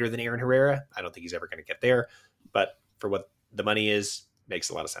been greater than Aaron Herrera. I don't think he's ever going to get there, but for what the money is,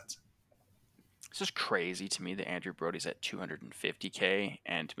 makes a lot of sense. It's just crazy to me that Andrew Brody's at $250K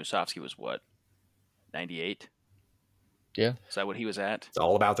and Musovski was what, 98? Yeah. Is that what he was at? It's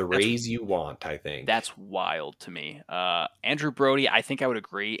all about the raise you want, I think. That's wild to me. Andrew Brody, I think I would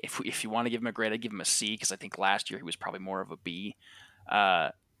agree. If you want to give him a grade, I'd give him a C because I think last year he was probably more of a B.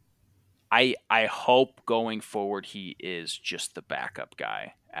 I hope going forward he is just the backup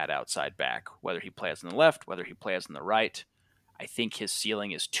guy at outside back, whether he plays on the left, whether he plays on the right. I think his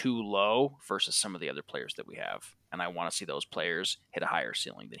ceiling is too low versus some of the other players that we have. And I want to see those players hit a higher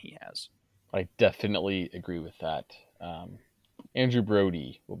ceiling than he has. I definitely agree with that. Andrew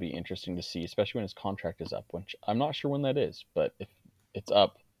Brody will be interesting to see, especially when his contract is up, which I'm not sure when that is, but if it's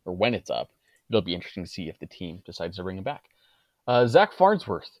up or when it's up, it'll be interesting to see if the team decides to bring him back. Zach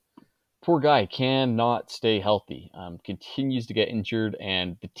Farnsworth, poor guy, cannot stay healthy, continues to get injured,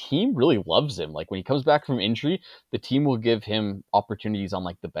 and the team really loves him. Like when he comes back from injury, the team will give him opportunities on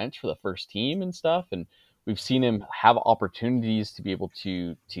like the bench for the first team and stuff, and we've seen him have opportunities to be able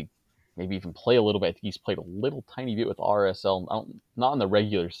to maybe even play a little bit. I think he's played a little tiny bit with RSL, not in the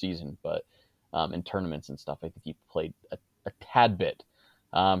regular season, but in tournaments and stuff. I think he played a tad bit.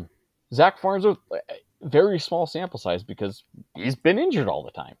 Zach Farnsworth, very small sample size because he's been injured all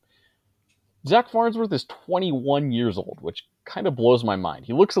the time. Zach Farnsworth is 21 years old, which kind of blows my mind.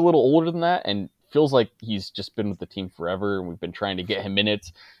 He looks a little older than that and feels like he's just been with the team forever, and we've been trying to get him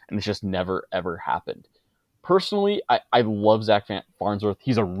minutes, and it's just never, ever happened. Personally, I love Zach Farnsworth.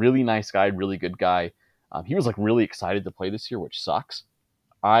 He's a really nice guy, really good guy. He was like really excited to play this year, which sucks.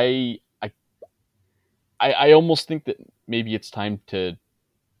 I almost think that maybe it's time to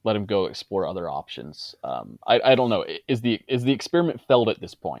let him go explore other options. I don't know. Is the experiment failed at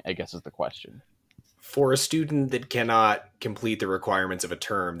this point, I guess is the question. For a student that cannot complete the requirements of a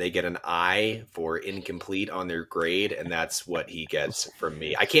term, they get an I for incomplete on their grade, and that's what he gets from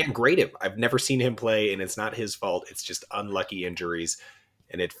me. I can't grade him. I've never seen him play, and it's not his fault. It's just unlucky injuries,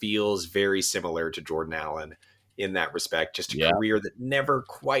 and it feels very similar to Jordan Allen in that respect. Just a career that never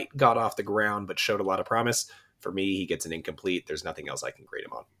quite got off the ground, but showed a lot of promise. For me, he gets an incomplete. There's nothing else I can grade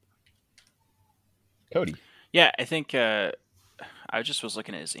him on. Cody. Yeah, I think I just was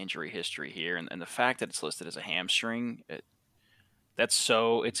looking at his injury history here, and the fact that it's listed as a hamstring, it's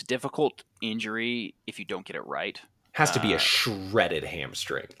a difficult injury if you don't get it right. Has to be a shredded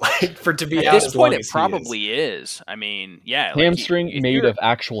hamstring, like for to be at this point. It probably is. I mean, yeah, hamstring like made of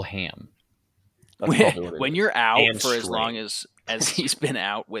actual ham. When you're out for as long as he's been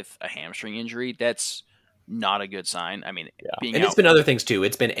out with a hamstring injury, that's not a good sign. I mean, it's been other things too.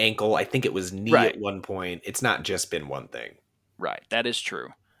 It's been ankle. I think it was knee at one point. It's not just been one thing. Right. That is true.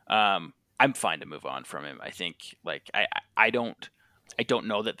 I'm fine to move on from him. I think I don't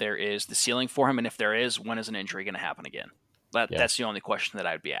know that there is the ceiling for him. And if there is, when is an injury going to happen again? That's the only question that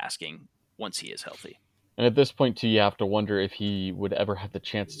I would be asking once he is healthy. And at this point too, you have to wonder if he would ever have the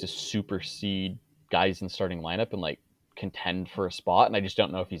chance to supersede guys in the starting lineup and like contend for a spot, and I just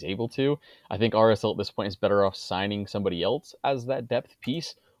don't know if he's able to. I think RSL at this point is better off signing somebody else as that depth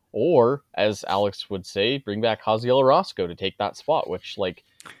piece, or as Alex would say, bring back Haziel Orozco to take that spot, which like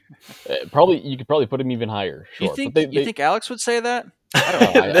you could probably put him even higher. Sure. You think Alex would say that? I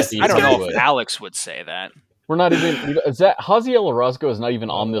don't know. I don't know if Alex would say that. We're not even Haziel Orozco is not even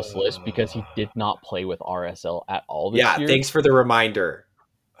on this list because he did not play with RSL at all this year. Yeah, thanks for the reminder.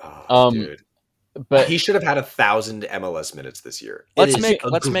 Dude. But he should have had 1,000 MLS minutes this year. Let's make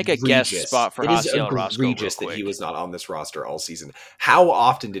a guest spot for Haziel Orozco. It is egregious that he was not on this roster all season. How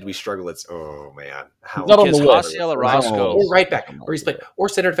often did we struggle? Haziel Orozco or right back, or he's played, or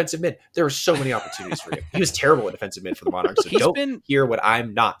center defensive mid. There were so many opportunities for him. He was terrible at defensive mid for the Monarchs. So hear what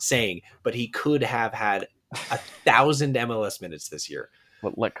I'm not saying, but he could have had 1,000 MLS minutes this year.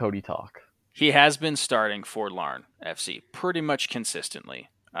 Let Cody talk. He has been starting for Larn FC pretty much consistently.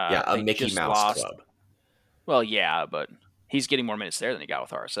 A Mickey Mouse club. Well, yeah, but he's getting more minutes there than he got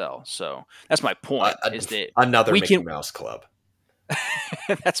with RSL. So that's my point. Is that another Mickey Mouse club?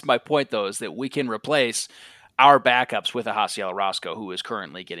 That's my point, though, is that we can replace our backups with a Haziel Orozco, who is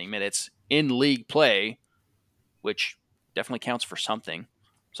currently getting minutes in league play, which definitely counts for something.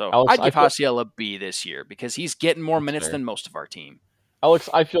 So Alex, I'd give Haziel a B this year because he's getting more minutes than most of our team. Alex,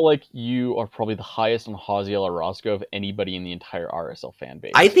 I feel like you are probably the highest on Haziel Orozco of anybody in the entire RSL fan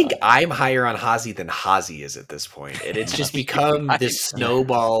base. I think I'm higher on Hazi than Hazi is at this point. And it's just become this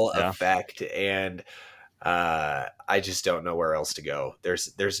snowball effect, and I just don't know where else to go.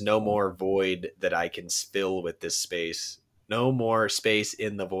 There's no more void that I can fill with this space. No more space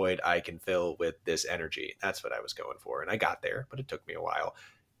in the void I can fill with this energy. That's what I was going for, and I got there, but it took me a while.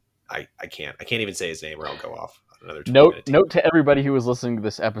 I can't even say his name or I'll go off. Note to everybody who was listening to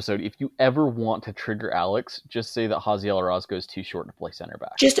this episode: if you ever want to trigger Alex, just say that Haziel Orozco is too short to play center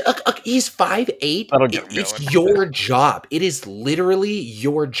back. He's 5'8". It's your job. It is literally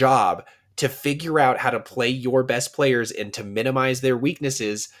your job to figure out how to play your best players and to minimize their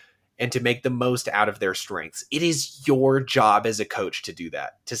weaknesses and to make the most out of their strengths. It is your job as a coach to do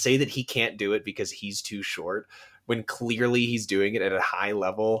that. To say that he can't do it because he's too short when clearly he's doing it at a high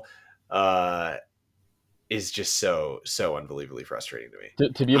level, is just so unbelievably frustrating to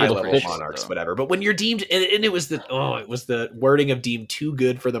me. To be High able to level fix Monarchs, whatever. But when you're deemed, and it was the wording of deemed too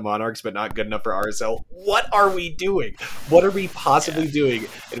good for the Monarchs, but not good enough for RSL. What are we doing? What are we possibly doing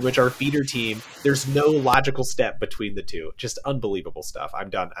in which our feeder team? There's no logical step between the two. Just unbelievable stuff. I'm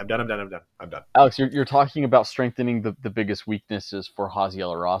done. Alex, you're talking about strengthening the biggest weaknesses for Haziel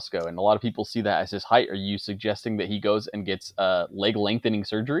Orozco, and a lot of people see that as his height. Are you suggesting that he goes and gets leg lengthening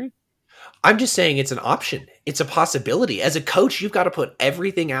surgery? I'm just saying it's an option. It's a possibility. As a coach, you've got to put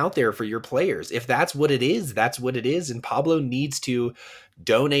everything out there for your players. If that's what it is, that's what it is. And Pablo needs to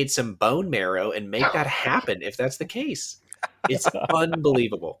donate some bone marrow and make that happen if that's the case. It's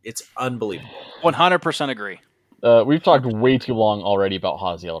unbelievable. It's unbelievable. 100% agree. We've talked way too long already about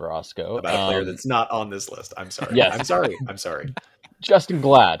Haziel Orozco. About a player that's not on this list. I'm sorry. Yes. I'm sorry. Justin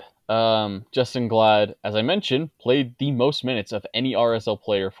Glad. Justin Glad, as I mentioned, played the most minutes of any RSL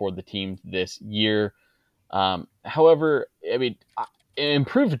player for the team this year. However, I mean, it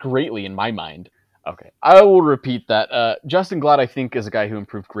improved greatly in my mind. Okay, I will repeat that. Justin Glad, I think, is a guy who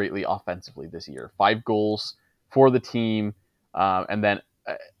improved greatly offensively this year. 5 goals for the team, and then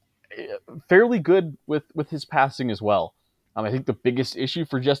fairly good with his passing as well. I think the biggest issue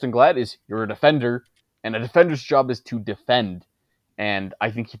for Justin Glad is you're a defender, and a defender's job is to defend. And I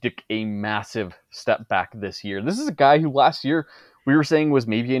think he took a massive step back this year. This is a guy who last year we were saying was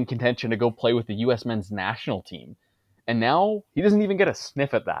maybe in contention to go play with the U.S. men's national team. And now he doesn't even get a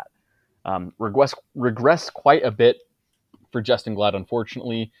sniff at that. Regressed quite a bit for Justin Glad,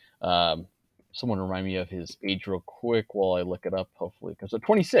 unfortunately. Someone remind me of his age real quick while I look it up, hopefully. Because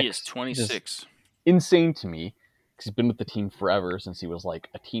 26. He is 26. Insane to me, because he's been with the team forever since he was like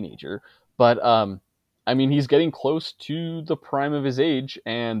a teenager. But I mean, he's getting close to the prime of his age,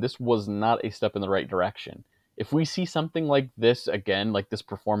 and this was not a step in the right direction. If we see something like this again, like this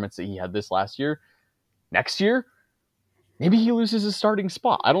performance that he had this last year, next year, maybe he loses his starting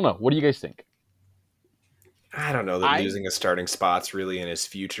spot. I don't know. What do you guys think? I don't know that losing a starting spot's really in his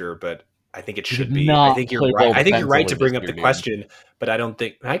future, but I think it should be. not I think you're play right. well I think you're right to defensively bring up this the year, question, but I don't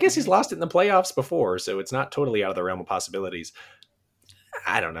think. I guess he's lost it in the playoffs before, so it's not totally out of the realm of possibilities.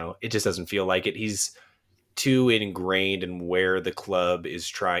 I don't know. It just doesn't feel like it. He's too ingrained in where the club is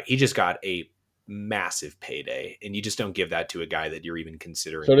trying. He just got a massive payday, and you just don't give that to a guy that you're even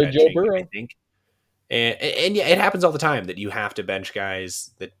considering. So did Joe benching, Burrow. I think. And yeah, it happens all the time that you have to bench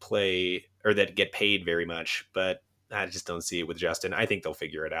guys that play or that get paid very much, but I just don't see it with Justin. I think they'll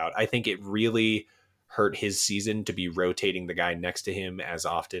figure it out. I think it really hurt his season to be rotating the guy next to him as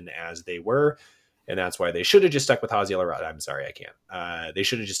often as they were. And that's why they should have just stuck with Haziel Orozco. I'm sorry, I can't. They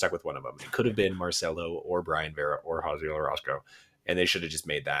should have just stuck with one of them. It could have been Marcelo or Brian Vera or Haziel Orozco. And they should have just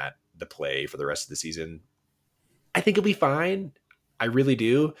made that the play for the rest of the season. I think it'll be fine. I really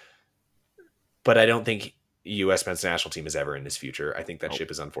do. But I don't think U.S. men's national team is ever in his future. I think that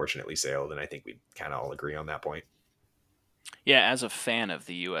ship is unfortunately sailed, and I think we kind of all agree on that point. Yeah, as a fan of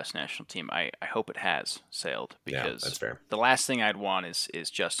the U.S. national team, I hope it has sailed, because that's fair. The last thing I'd want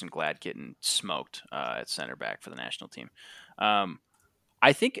is Justin Glad getting smoked at center back for the national team.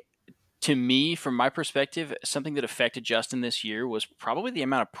 I think, to me, from my perspective, something that affected Justin this year was probably the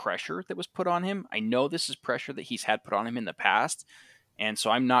amount of pressure that was put on him. I know this is pressure that he's had put on him in the past, and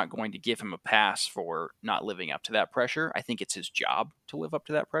so I'm not going to give him a pass for not living up to that pressure. I think it's his job to live up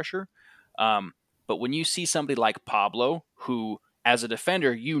to that pressure. But when you see somebody like Pablo, who as a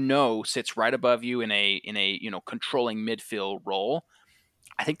defender, sits right above you in a controlling midfield role,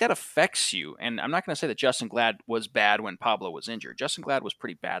 I think that affects you. And I'm not going to say that Justin Glad was bad when Pablo was injured. Justin Glad was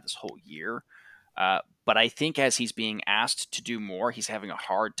pretty bad this whole year. But I think as he's being asked to do more, he's having a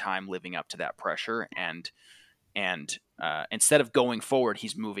hard time living up to that pressure. And instead of going forward,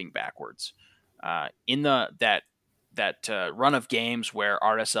 he's moving backwards. In that run of games where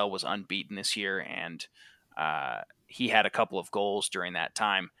RSL was unbeaten this year, and he had a couple of goals during that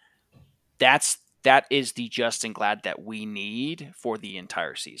time, that is the Justin Glad that we need for the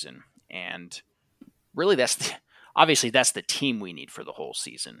entire season. And really, obviously that's the team we need for the whole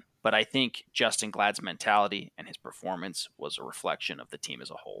season. But I think Justin Glad's mentality and his performance was a reflection of the team as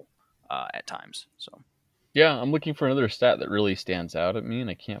a whole at times. So. Yeah, I'm looking for another stat that really stands out at me, and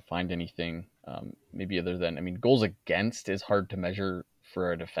I can't find anything maybe other than, goals against is hard to measure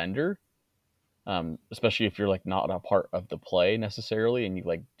for a defender, especially if you're like not a part of the play necessarily and you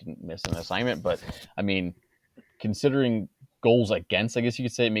like didn't miss an assignment. But considering goals against, I guess you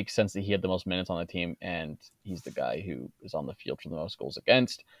could say it makes sense that he had the most minutes on the team and he's the guy who is on the field for the most goals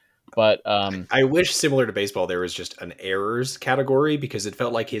against. But I wish, similar to baseball, there was just an errors category, because it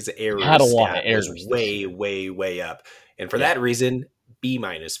felt like his errors had a lot of errors was way up. And for that reason, B-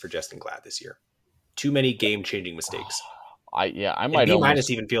 for Justin Glad this year. Too many game-changing mistakes. I And might B- almost.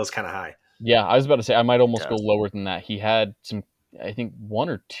 even feels kind of high. Yeah, I was about to say I might almost go Does. lower than that. He had some, I think, 1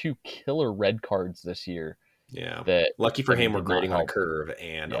 or 2 killer red cards this year. Yeah. That Lucky for him, we're did not grading on a help. curve,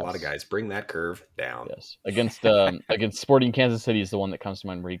 and a lot of Yes. guys bring that curve down. Yes, against Sporting Kansas City is the one that comes to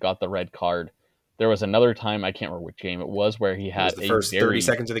mind where he got the red card. There was another time, I can't remember which game it was, where he It was had the a first 30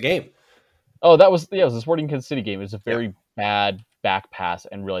 seconds of the game. Oh, that was it was the Sporting Kansas City game. It was a Yeah. very bad back pass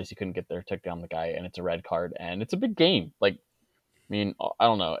and realized he couldn't get there, took down the guy, and it's a red card. And it's a big game. Like, I mean, I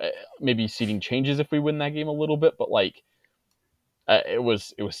don't know. Maybe seating changes if we win that game a little bit, but like, it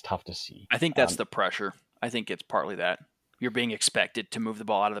was tough to see. I think that's the pressure. I think it's partly that. You're being expected to move the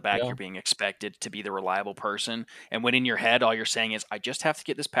ball out of the back. Yeah. You're being expected to be the reliable person. And when in your head, all you're saying is, I just have to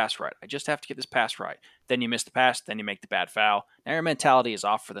get this pass right. I just have to get this pass right. Then you miss the pass. Then you make the bad foul. Now your mentality is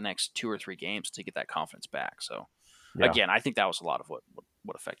off for the next 2 or 3 games to get that confidence back. So, again, I think that was a lot of what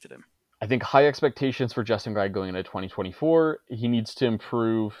affected him. I think high expectations for Justin Glad going into 2024. He needs to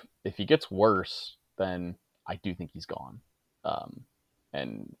improve. If he gets worse, then I do think he's gone.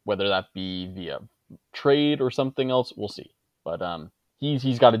 And whether that be via trade or something else, we'll see. But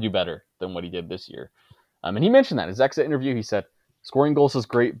he's got to do better than what he did this year. And he mentioned that in his exit interview. He said, scoring goals is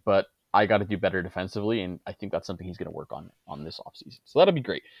great, but I got to do better defensively, and I think that's something he's going to work on this offseason. So that'll be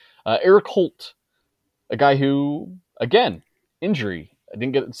great. Eric Holt, a guy who, again, injury. I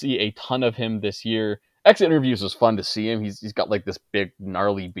didn't get to see a ton of him this year. Exit interviews was fun to see him. He's got like this big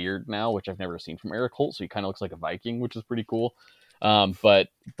gnarly beard now, which I've never seen from Eric Holt. So he kind of looks like a Viking, which is pretty cool. But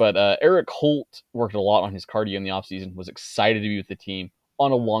Eric Holt worked a lot on his cardio in the offseason, was excited to be with the team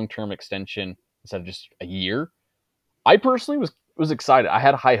on a long-term extension instead of just a year. I personally was excited. I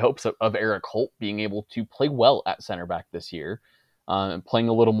had high hopes of Eric Holt being able to play well at center back this year, and playing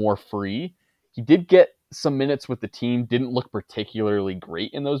a little more free. He did get some minutes with the team, didn't look particularly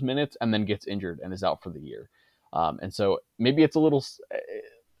great in those minutes, and then gets injured and is out for the year. And so maybe it's a little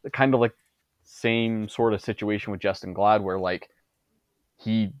kind of like same sort of situation with Justin Glad, where like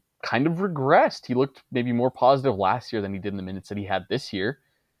he kind of regressed. He looked maybe more positive last year than he did in the minutes that he had this year.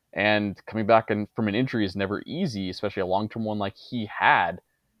 And coming back from an injury is never easy, especially a long-term one like he had.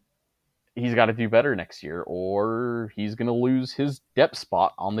 He's got to do better next year, or he's going to lose his depth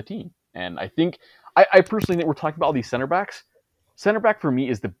spot on the team. And I think, I personally think we're talking about all these center backs. Center back for me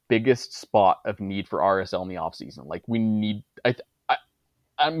is the biggest spot of need for RSL in the offseason. Like, we need,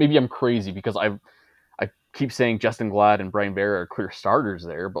 maybe I'm crazy because I keep saying Justin Glad and Brian Vera are clear starters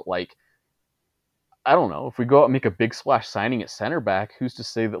there, but like, I don't know. If we go out and make a big splash signing at center back, who's to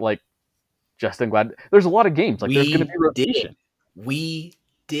say that like Justin Glad? There's a lot of games. Like, there's going to be rotation. We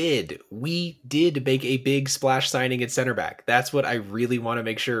did make a big splash signing at center back. That's what I really want to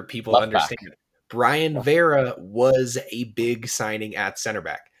make sure people understand. Brian Vera was a big signing at center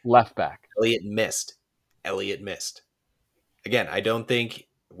back. Left back. Elliot missed. Again, I don't think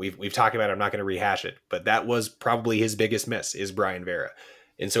we've talked about it. I'm not going to rehash it, but that was probably his biggest miss is Brian Vera.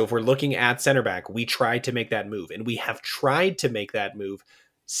 And so if we're looking at center back, we tried to make that move, and we have tried to make that move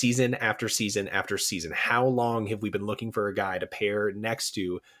season after season after season. How long have we been looking for a guy to pair next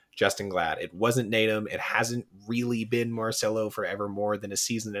to Justin Glad? It wasn't Natum. It hasn't really been Marcelo for ever more than a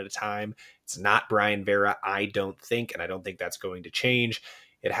season at a time. It's not Brian Vera, I don't think, and I don't think that's going to change.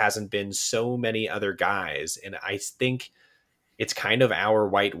 It hasn't been so many other guys, and I think it's kind of our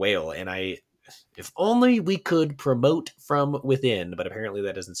white whale, and if only we could promote from within, but apparently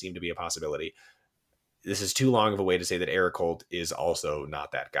that doesn't seem to be a possibility. This is too long of a way to say that Eric Holt is also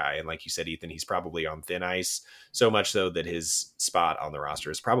not that guy. And like you said, Ethan, he's probably on thin ice, so much so that his spot on the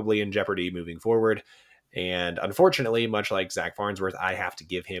roster is probably in jeopardy moving forward. And unfortunately, much like Zach Farnsworth, I have to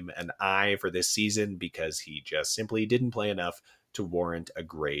give him an I for this season because he just simply didn't play enough to warrant a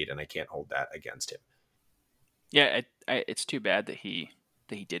grade, and I can't hold that against him. Yeah, it's too bad that he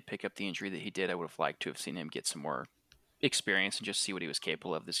did pick up the injury that he did. I would have liked to have seen him get some more experience and just see what he was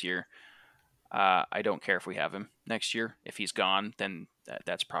capable of this year. I don't care if we have him next year. If he's gone, then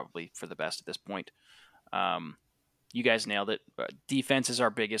that's probably for the best at this point. You guys nailed it. Defense is our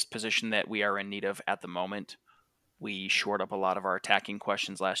biggest position that we are in need of at the moment. We shored up a lot of our attacking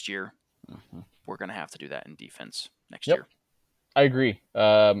questions last year. Mm-hmm. We're going to have to do that in defense next year. I agree.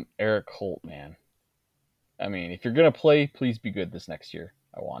 Eric Holt, man. I mean, if you're going to play, please be good this next year.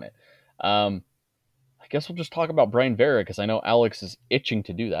 I want it. I guess we'll just talk about Brian Vera because I know Alex is itching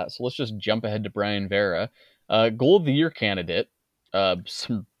to do that. So let's just jump ahead to Brian Vera. Goal of the year candidate.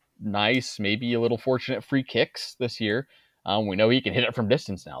 Some nice, maybe a little fortunate free kicks this year. We know he can hit it from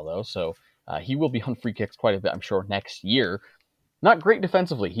distance now, though. So he will be on free kicks quite a bit, I'm sure, next year. Not great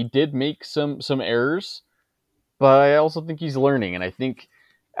defensively. He did make some errors, but I also think he's learning. And I think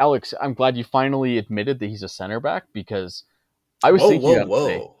Alex, I'm glad you finally admitted that he's a center back because I was Whoa, thinking whoa, about it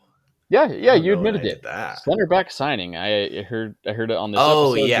today. whoa! Yeah, I don't you know that admitted I it. did that. Center back signing. I heard it on this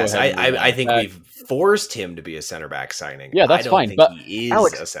Oh episode. Go yes, ahead and read it I on think back. we've forced him to be a center back signing. Yeah, I that's don't fine. think But he is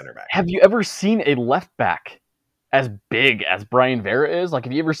Alex, a center back. have you ever seen a left back as big as Brian Vera is? Like,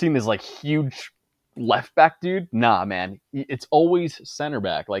 have you ever seen this like huge left back dude? Nah, man. It's always center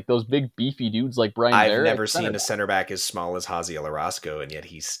back. Like those big beefy dudes like Brian I've Vera. never It's center seen a back. center back as small as Haziel Orozco, and yet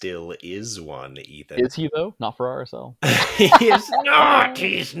he still is one, Ethan. Is he though? Not for RSL. He is not.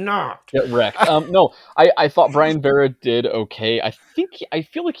 He's not. Get wrecked. No, I thought Brian Vera did okay. I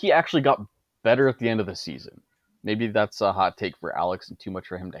feel like he actually got better at the end of the season. Maybe that's a hot take for Alex and too much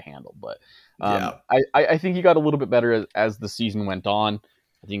for him to handle, but Yeah. I think he got a little bit better as the season went on.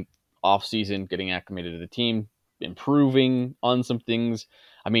 I think off season, getting acclimated to the team, improving on some things.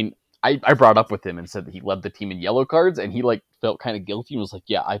 I mean, I brought up with him and said that he led the team in yellow cards, and he like felt kind of guilty and was like,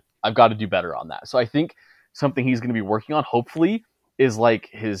 "Yeah, I've got to do better on that." So I think something he's going to be working on, hopefully, is like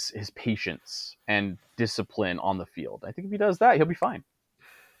his patience and discipline on the field. I think if he does that, he'll be fine.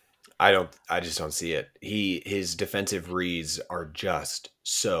 I just don't see it. His defensive reads are just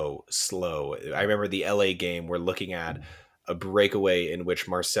so slow. I remember the LA game, we're looking at a breakaway in which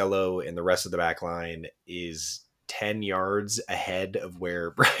Marcelo and the rest of the back line is 10 yards ahead of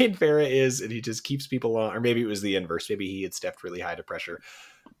where Brian Vera is, and he just keeps people on. Or maybe it was the inverse. Maybe he had stepped really high to pressure.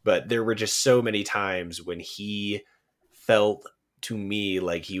 But there were just so many times when he felt to me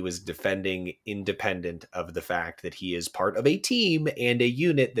like he was defending independent of the fact that he is part of a team and a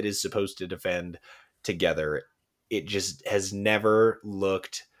unit that is supposed to defend together. It just has never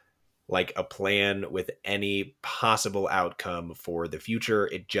looked like a plan with any possible outcome for the future.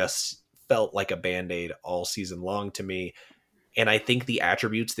 It just felt like a Band-Aid all season long to me. And I think the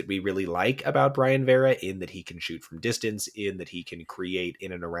attributes that we really like about Brian Vera, in that he can shoot from distance, in that he can create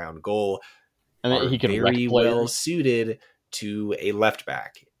in and around goal, And are he can very wreck well players. suited to a left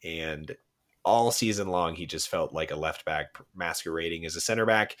back. And all season long, he just felt like a left back masquerading as a center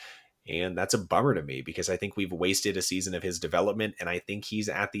back. And that's a bummer to me because I think we've wasted a season of his development. And I think he's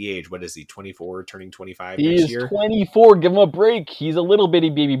at the age, what is he, 24, turning 25 He next is year? 24. Give him a break. He's a little bitty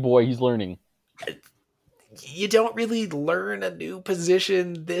baby boy. He's learning. You don't really learn a new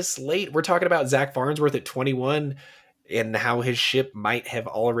position this late. We're talking about Zach Farnsworth at 21 and how his ship might have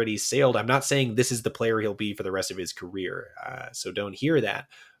already sailed. I'm not saying this is the player he'll be for the rest of his career, so don't hear that.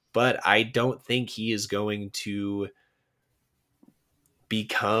 But I don't think he is going to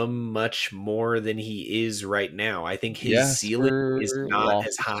become much more than he is right now. I think his ceiling is not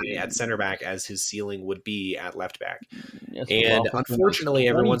as high at center back as his ceiling would be at left back. And unfortunately,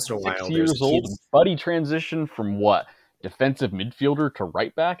 every once in a while, there's old. Buddy transitioned from what? Defensive midfielder to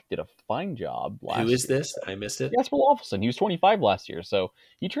right back. Did a fine job last year. Who is this? I missed it. Jesper Loffelson. He was 25 last year, so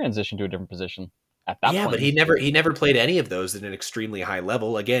he transitioned to a different position at that point. But he never played any of those at an extremely high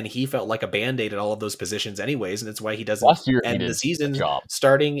level. Again, he felt like a Band-Aid at all of those positions anyways, and it's why he doesn't end the season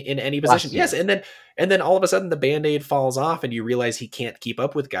starting in any position. Yes, and then all of a sudden the Band-Aid falls off and you realize he can't keep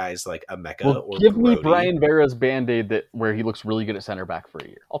up with guys like Emeka or give Brody. me Brian Vera's Band-Aid where he looks really good at center back for a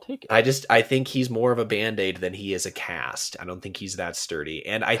year. I'll take it. I think he's more of a Band-Aid than he is a cast. I don't think he's that sturdy.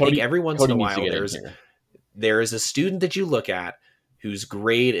 And I think every once in a while there is a student that you look at whose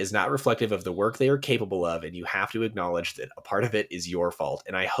grade is not reflective of the work they are capable of, and you have to acknowledge that a part of it is your fault.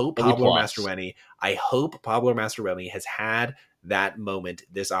 And I hope Pablo Mastroeni has had that moment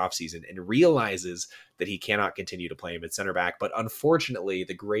this offseason and realizes that he cannot continue to play him at center back. But unfortunately,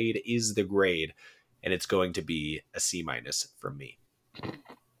 the grade is the grade, and it's going to be a C- from me.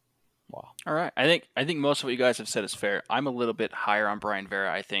 Wow. All right. I think most of what you guys have said is fair. I'm a little bit higher on Brian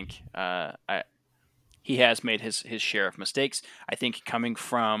Vera. I think he has made his share of mistakes. I think coming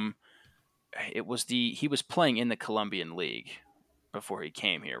from he was playing in the Colombian League before he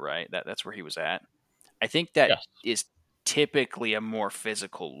came here, right? That's where he was at. I think that is typically a more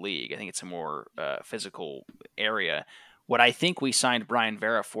physical league. I think it's a more physical area. What I think we signed Brian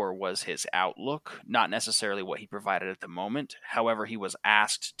Vera for was his outlook, not necessarily what he provided at the moment. However, he was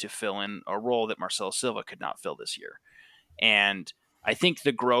asked to fill in a role that Marcelo Silva could not fill this year. And I think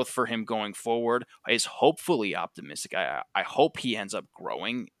the growth for him going forward is hopefully optimistic. I hope he ends up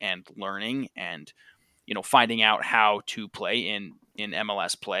growing and learning and, finding out how to play in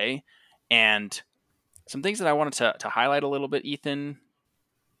MLS play. And some things that I wanted to highlight a little bit, Ethan,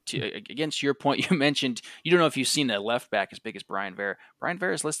 against your point, you mentioned you don't know if you've seen a left back as big as Brian Vera. Brian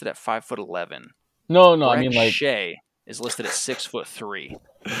Vera is listed at 5'11". No, Brek I mean like Shea is listed at 6'3".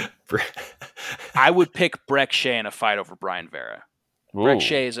 I would pick Brek Shea in a fight over Brian Vera. Brek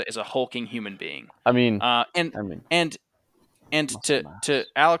Shea is a hulking human being. I mean, and And to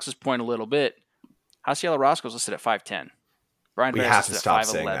Alex's point a little bit, Haciel Orozco's listed at 5'10". Brian We Veras have to listed stop at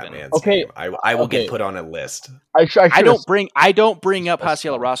saying 5'11". that man's name. I will get put on a list. I don't bring up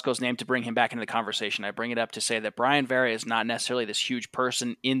Haciel Orozco's name to bring him back into the conversation. I bring it up to say that Brian Vera is not necessarily this huge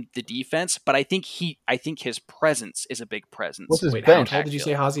person in the defense, but I think his presence is a big presence. What's his Wait, bench? how tall did you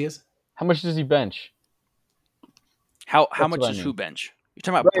say Hazi is? How much does he bench? How much does who bench? You're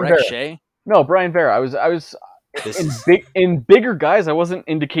talking about Brian Breck Vera. Shea? No, Brian Vera. I was in bigger guys. I wasn't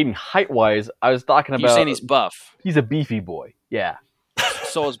indicating height wise. I was talking about. You're saying he's buff. He's a beefy boy. Yeah.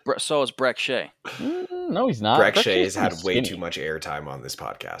 So is Breck Shea. No, he's not. Breck Shea has had way skinny. too much airtime on this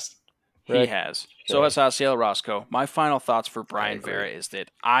podcast. He has. So has Haciel Orozco. My final thoughts for Brian Vera is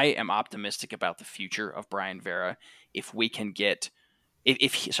that I am optimistic about the future of Brian Vera if we can get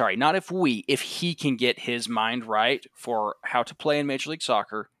if he can get his mind right for how to play in Major League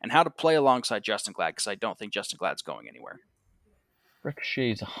Soccer and how to play alongside Justin Glad, because I don't think Justin Glad's going anywhere. Breck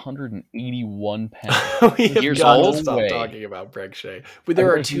Shea is 181 pounds. We have Years got old? to stop talking about Breck Shea. But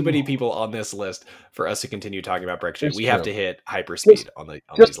there are too many people on this list for us to continue talking about Breck Shea. We have to hit hyperspeed on these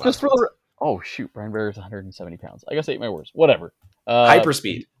last ones. Oh shoot, Brian Vera is 170 pounds. I guess I ate my words. Whatever.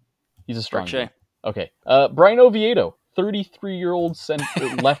 Hyperspeed. He's a strong Breck Shea. guy. Okay. Brian Oviedo, 33-year-old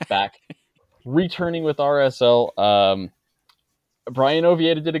left back, returning with RSL. Brian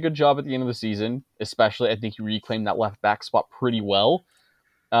Oviedo did a good job at the end of the season, especially I think he reclaimed that left back spot pretty well.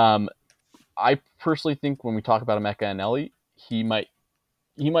 I personally think when we talk about Emeka Anelli, he might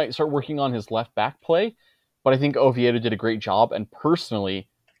start working on his left back play, but I think Oviedo did a great job, and personally,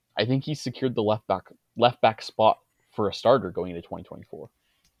 I think he secured the left back spot for a starter going into 2024.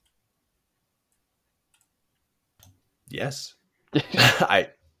 Yes.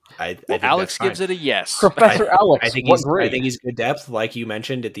 I think Alex gives it a yes. Professor Alex, I think he's good depth. Like you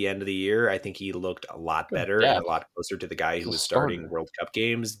mentioned at the end of the year, I think he looked a lot better and a lot closer to the guy who was starting World Cup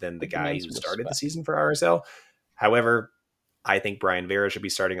games than the guy who started the season for RSL. However, I think Brian Vera should be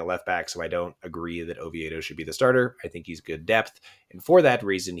starting at left back, so I don't agree that Oviedo should be the starter. I think he's good depth, and for that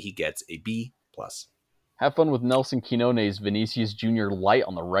reason, he gets a B+. Have fun with Nelson Quinones, Vinicius Jr. light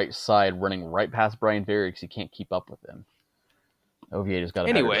on the right side, running right past Brian Vera because he can't keep up with him. Oviedo's got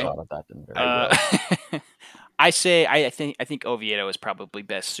a better shot at that than Vera. I think Oviedo is probably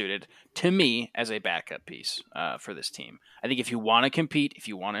best suited to me as a backup piece for this team. I think if you want to compete, if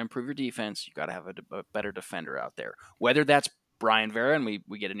you want to improve your defense, you got to have a better defender out there. Whether that's Brian Vera and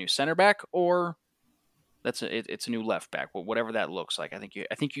we get a new center back, or it's a new left back. Well, whatever that looks like, I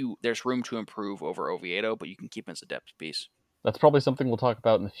think there's room to improve over Oviedo, but you can keep him as a depth piece. That's probably something we'll talk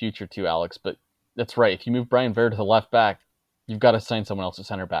about in the future too, Alex. But that's right. If you move Brian Vera to the left back, you've got to sign someone else at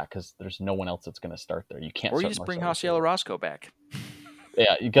center back because there's no one else that's going to start there. You can't. Or you just bring Haciel Orozco back.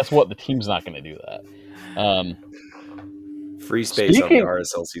 Yeah, guess what? The team's not going to do that. Free space on the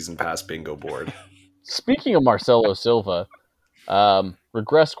RSL season pass bingo board. Speaking of Marcelo Silva,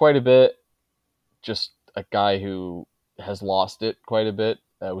 regressed quite a bit. Just a guy who has lost it quite a bit.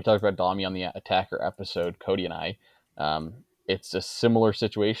 We talked about Dami on the attacker episode, Cody and I. It's a similar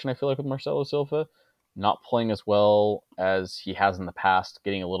situation, I feel like, with Marcelo Silva. Not playing as well as he has in the past,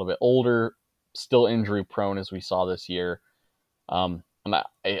 getting a little bit older, still injury prone as we saw this year. And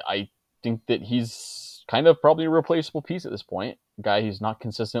I think that he's kind of probably a replaceable piece at this point. A guy who's not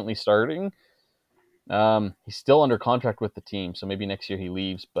consistently starting. He's still under contract with the team, so maybe next year he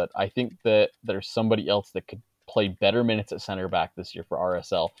leaves. But I think that there's somebody else that could play better minutes at center back this year for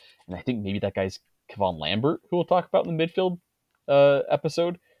RSL. And I think maybe that guy's Kevon Lambert, who we'll talk about in the midfield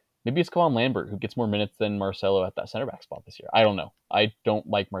episode. Maybe it's Kevon Lambert who gets more minutes than Marcelo at that center back spot this year. I don't know. I don't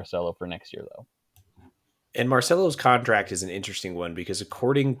like Marcelo for next year, though. And Marcelo's contract is an interesting one because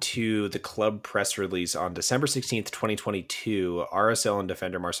according to the club press release on December 16th, 2022, RSL and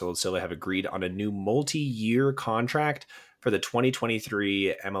defender Marcelo Silva have agreed on a new multi-year contract for the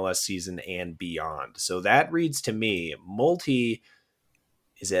 2023 MLS season and beyond. So that reads to me, multi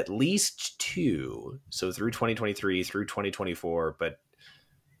is at least 2, so through 2023, through 2024, but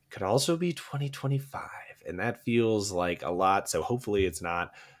could also be 2025, and that feels like a lot, so hopefully it's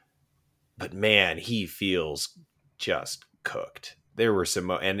not. But man, he feels just cooked. There were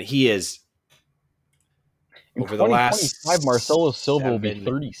some, and he is over the last Marcelo Silva will be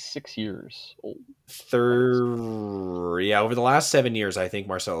 36 years old. Over the last 7 years, I think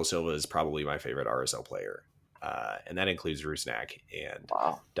Marcelo Silva is probably my favorite RSL player, and that includes Rusnak and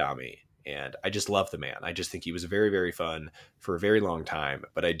Dami. And I just love the man. I just think he was very, very fun for a very long time,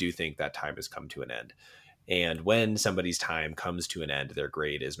 but I do think that time has come to an end. And when somebody's time comes to an end, their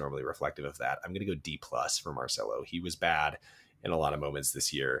grade is normally reflective of that. I'm going to go D+ for Marcelo. He was bad in a lot of moments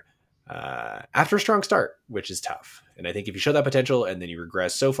this year. after a strong start, which is tough. And I think if you show that potential and then you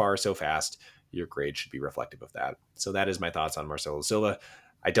regress so far so fast, your grade should be reflective of that. So that is my thoughts on Marcelo Silva.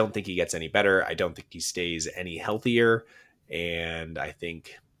 I don't think he gets any better. I don't think he stays any healthier. And I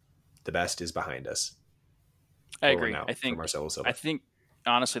think the best is behind us. I agree. Now I think for Marcelo Silva.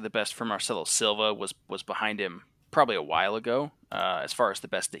 Honestly the best for Marcelo Silva was behind him probably a while ago. As far as the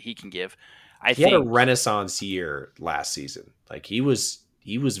best that he can give, He had a renaissance year last season. Like he was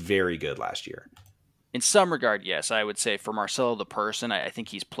very good last year. In some regard, yes, I would say for Marcelo the person, I think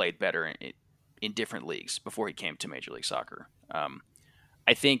he's played better in different leagues before he came to Major League Soccer.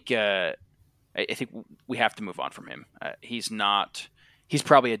 I think we have to move on from him. He's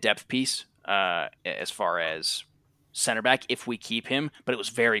probably a depth piece as far as center back if we keep him, but it was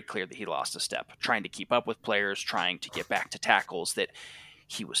very clear that he lost a step trying to keep up with players, trying to get back to tackles that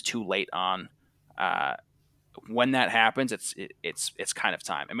he was too late on. When that happens, it's kind of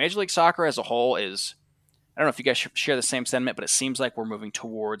time. And Major League Soccer as a whole is, I don't know if you guys share the same sentiment, but it seems like we're moving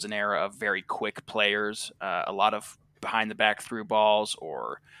towards an era of very quick players, a lot of behind the back through balls,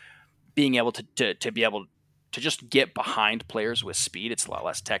 or being able to be able to just get behind players with speed. It's a lot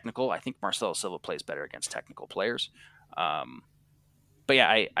less technical. I think Marcelo Silva plays better against technical players. But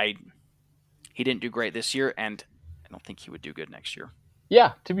yeah, he didn't do great this year, and I don't think he would do good next year.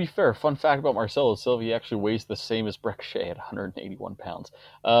 Yeah, to be fair, fun fact about Marcelo Silva, he actually weighs the same as Brek Shea at 181 pounds.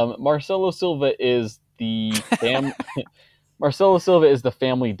 Marcelo Silva is the Marcelo Silva is the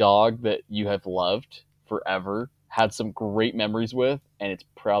family dog that you have loved forever, had some great memories with, and it's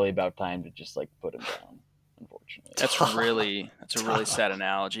probably about time to just like put him down, unfortunately. That's a really sad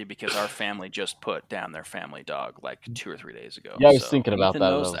analogy because our family just put down their family dog like 2 or 3 days ago. Yeah, I was thinking about Ethan that.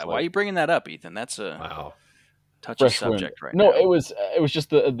 Knows that. Why are you bringing that up, Ethan? That's a wow. touchy subject right now. No, it was just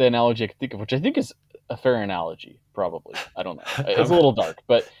the analogy I could think of, which I think is a fair analogy, probably. I don't know. It's a little dark,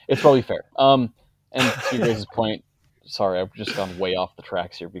 but it's probably fair. And to your guys' point, sorry, I've just gone way off the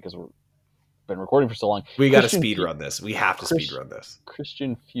tracks here because we've been recording for so long. We got to speed run this. We have to speed run this.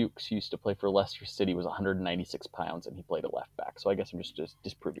 Christian Fuchs used to play for Leicester City, was 196 pounds, and he played a left back. So I guess I'm just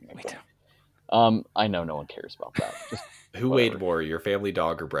disproving my point. I know no one cares about that. Just who weighed more, your family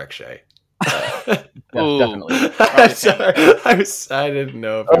dog or Brek Shea? Definitely. Sorry. I didn't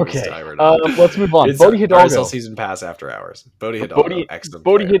know if it was time or not. Let's move on. Bodie Hidalgo. RSL season pass after hours. Bodie Hidalgo, excellent.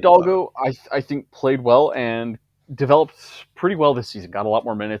 Bodie Hidalgo, I think played well and developed pretty well this season. Got a lot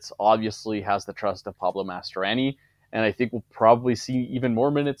more minutes. Obviously has the trust of Pablo Mastroeni, and I think we'll probably see even more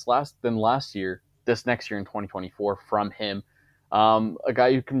minutes than last year, this next year in 2024 from him. A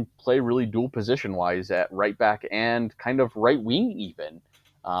guy who can play really dual position wise at right back and kind of right wing even.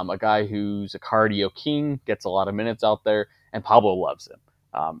 A guy who's a cardio king, gets a lot of minutes out there, and Pablo loves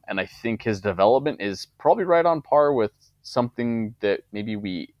him. And I think his development is probably right on par with something that maybe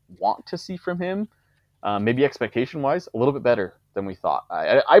we want to see from him. Maybe expectation-wise, a little bit better than we thought.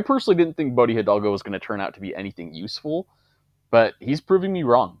 I personally didn't think Bodie Hidalgo was going to turn out to be anything useful, but he's proving me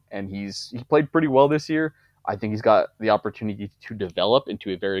wrong, and he played pretty well this year. I think he's got the opportunity to develop into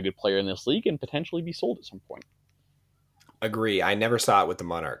a very good player in this league and potentially be sold at some point. Agree. I never saw it with the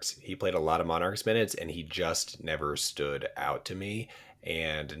Monarchs. He played a lot of Monarchs minutes, and he just never stood out to me.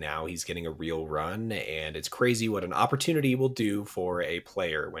 And now he's getting a real run, and it's crazy what an opportunity will do for a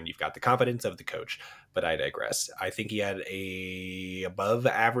player when you've got the confidence of the coach. But I digress. I think he had a above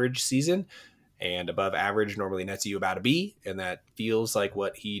average season, and above average normally nets you about a B, and that feels like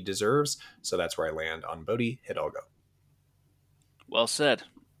what he deserves. So that's where I land on Bodie Hidalgo. Well said.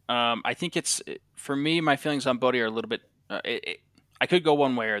 I think for me, my feelings on Bodie are a little bit. I could go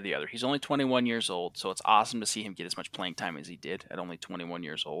one way or the other. He's only 21 years old, so it's awesome to see him get as much playing time as he did at only 21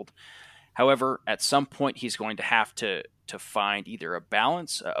 years old. However, at some point, he's going to have to find either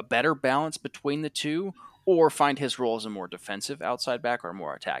a better balance between the two, or find his role as a more defensive outside back or a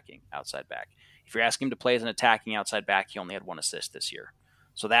more attacking outside back. If you're asking him to play as an attacking outside back, he only had 1 assist this year.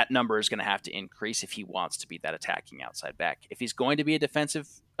 So that number is going to have to increase if he wants to be that attacking outside back. If he's going to be a defensive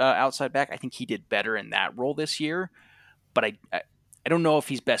outside back, I think he did better in that role this year. But I don't know if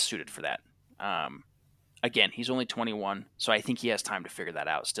he's best suited for that. Again, he's only 21, so I think he has time to figure that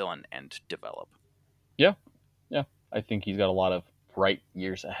out still and develop. Yeah. I think he's got a lot of bright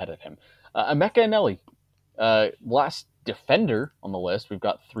years ahead of him. Emeka Eneli, last defender on the list. We've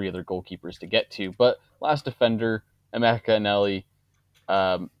got 3 other goalkeepers to get to, but last defender, Emeka Eneli,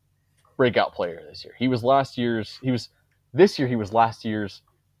 breakout player this year. This year he was last year's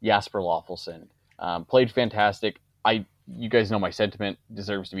Jasper Loffelson. Played fantastic. You guys know my sentiment,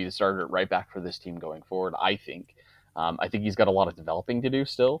 deserves to be the starter at right back for this team going forward, I think. I think he's got a lot of developing to do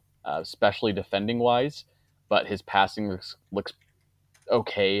still, especially defending-wise, but his passing looks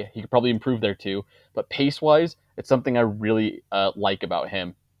okay. He could probably improve there too. But pace-wise, it's something I really like about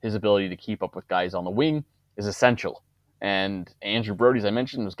him. His ability to keep up with guys on the wing is essential. And Andrew Brody, as I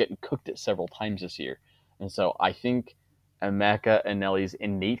mentioned, was getting cooked at several times this year. And so I think Emeka Eneli's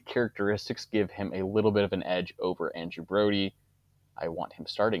innate characteristics give him a little bit of an edge over Andrew Brody. I want him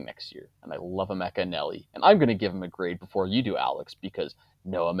starting next year, and I love Emeka Eneli. And I'm going to give him a grade before you do, Alex, because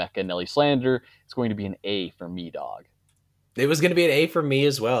no Emeka Eneli slander. It's going to be an A for me, dog. It was going to be an A for me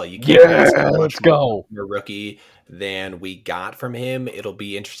as well. You can't ask for let's much more go. from a rookie than we got from him. It'll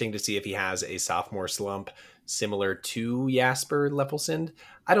be interesting to see if he has a sophomore slump similar to Jasper Lefelsind.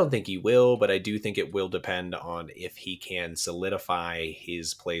 I don't think he will, but I do think it will depend on if he can solidify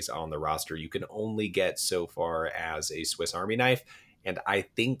his place on the roster. You can only get so far as a Swiss Army knife, and I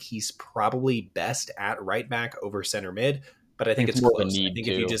think he's probably best at right back over center mid. But I think it's more close. of a need I think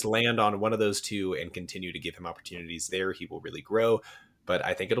too. if you just land on one of those two and continue to give him opportunities there, he will really grow. But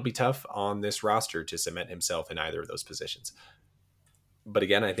I think it'll be tough on this roster to cement himself in either of those positions. But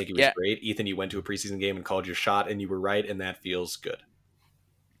again, I think he was great. Ethan, you went to a preseason game and called your shot, and you were right, and that feels good.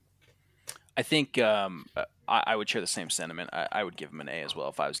 I think I would share the same sentiment. I would give him an A as well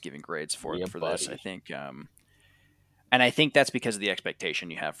if I was giving grades for this. I think and I think that's because of the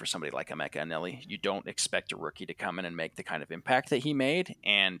expectation you have for somebody like Emeka Eneli. You don't expect a rookie to come in and make the kind of impact that he made.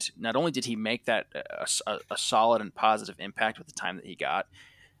 And not only did he make that a solid and positive impact with the time that he got,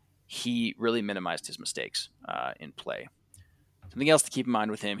 he really minimized his mistakes in play. Something else to keep in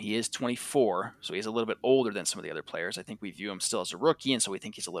mind with him, he is 24, so he's a little bit older than some of the other players. I think we view him still as a rookie, and so we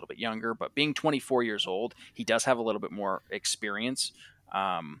think he's a little bit younger. But being 24 years old, he does have a little bit more experience.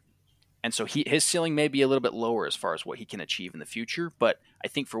 And so his ceiling may be a little bit lower as far as what he can achieve in the future. But I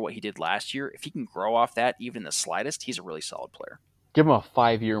think for what he did last year, if he can grow off that even the slightest, he's a really solid player. Give him a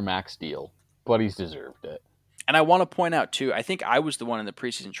 5-year max deal, but he's deserved it. And I want to point out, too, I think I was the one in the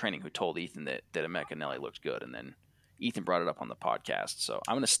preseason training who told Ethan that Emeka Eneli looked good. And then Ethan brought it up on the podcast. So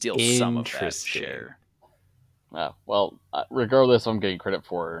I'm going to steal some of that share. Well, regardless if I'm getting credit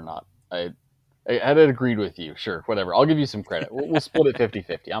for it or not, I had agreed with you. Sure, whatever. I'll give you some credit. We'll split it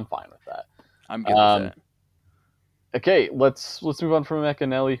 50-50. I'm fine with that. I'm good with that. Okay, let's move on from Emeka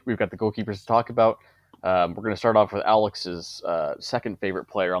Eneli. We've got the goalkeepers to talk about. We're going to start off with Alex's second favorite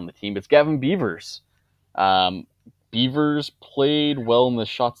player on the team. It's Gavin Beavers. Beavers played well in the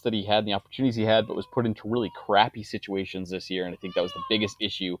shots that he had and the opportunities he had, but was put into really crappy situations this year, and I think that was the biggest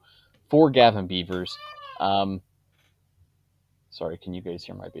issue for Gavin Beavers. Sorry, can you guys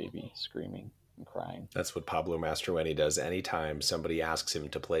hear my baby screaming and crying? That's what Pablo Mastroeni does anytime somebody asks him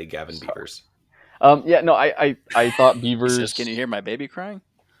to play Gavin Beavers. I thought Beavers... He says, can you hear my baby crying?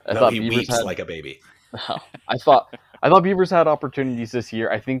 He weeps like a baby. I thought Beavers had opportunities this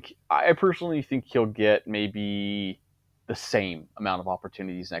year. I personally think he'll get maybe the same amount of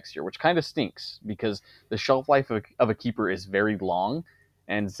opportunities next year, which kind of stinks because the shelf life of a keeper is very long,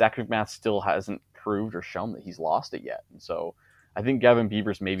 and Zach McMath still hasn't proved or shown that he's lost it yet. And so I think Gavin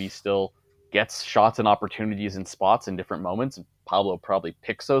Beavers maybe still gets shots and opportunities in spots in different moments, and Pablo probably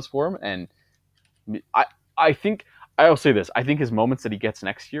picks those for him. And I'll say this: I think his moments that he gets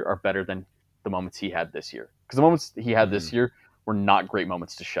next year are better than the moments he had this year, because the moments he had this year were not great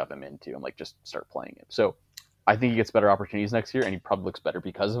moments to shove him into and just start playing him. So I think he gets better opportunities next year, and he probably looks better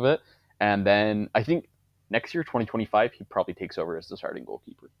because of it. And then I think next year, 2025, he probably takes over as the starting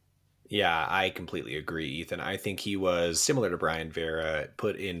goalkeeper. Yeah, I completely agree, Ethan. I think he was similar to Brian Vera,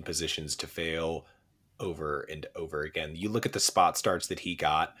 put in positions to fail over and over again. You look at the spot starts that he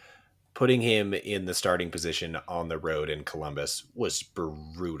got. Putting him in the starting position on the road in Columbus was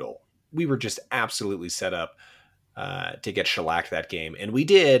brutal. We were just absolutely set up to get shellacked that game. And we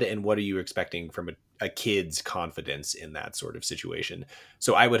did. And what are you expecting from a kid's confidence in that sort of situation?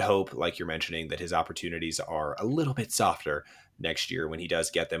 So I would hope, like you're mentioning, that his opportunities are a little bit softer next year when he does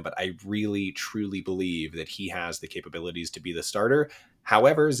get them. But I really, truly believe that he has the capabilities to be the starter.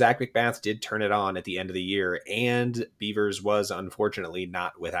 However, Zach McMath did turn it on at the end of the year, and Beavers was unfortunately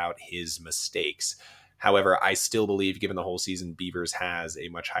not without his mistakes. However, I still believe, given the whole season, Beavers has a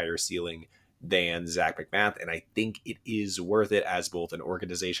much higher ceiling than Zach McMath, and I think it is worth it as both an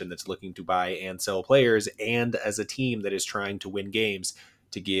organization that's looking to buy and sell players, and as a team that is trying to win games,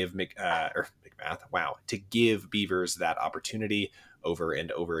 to give to give Beavers that opportunity over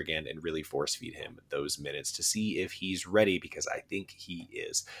and over again and really force feed him those minutes to see if he's ready, because I think he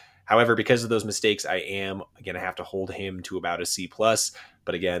is. However, because of those mistakes, I am going to have to hold him to about a C+.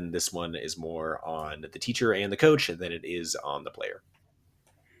 But again, this one is more on the teacher and the coach than it is on the player.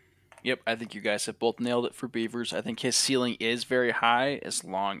 Yep, I think you guys have both nailed it for Beavers. I think his ceiling is very high as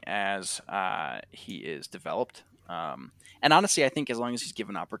long as he is developed. And honestly, I think as long as he's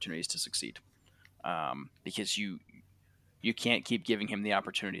given opportunities to succeed, because you can't keep giving him the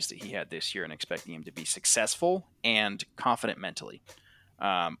opportunities that he had this year and expecting him to be successful and confident mentally,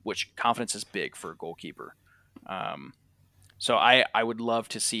 which confidence is big for a goalkeeper. So I would love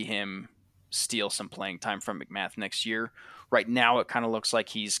to see him steal some playing time from McMath next year. Right now, it kind of looks like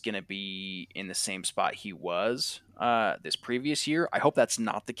he's going to be in the same spot he was this previous year. I hope that's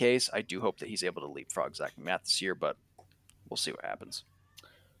not the case. I do hope that he's able to leapfrog Zach McMath this year, but we'll see what happens.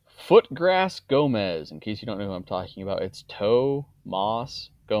 Footgrass Gomez, in case you don't know who I'm talking about, it's Toe Moss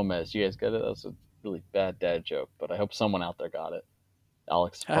Gomez. You guys get it? That's a really bad dad joke, but I hope someone out there got it.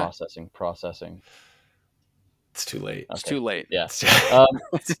 Alex, processing. It's too late. It's too late. Yeah.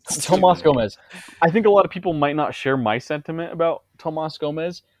 It's Tomas too late. Gomez. I think a lot of people might not share my sentiment about Tomas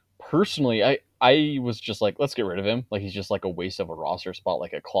Gomez. Personally, I was just like, let's get rid of him. Like, he's just like a waste of a roster spot,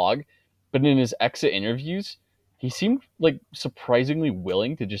 like a clog. But in his exit interviews, he seemed like surprisingly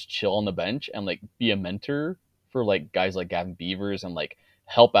willing to just chill on the bench and like be a mentor for like guys like Gavin Beavers and like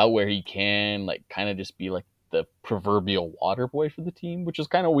help out where he can, like kind of just be like the proverbial water boy for the team, which is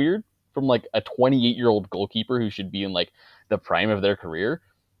kind of weird from like a 28-year-old goalkeeper who should be in like the prime of their career.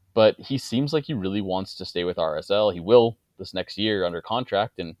 But he seems like he really wants to stay with RSL. He will this next year under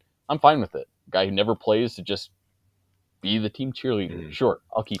contract, and I'm fine with it. Guy who never plays to just be the team cheerleader. Sure,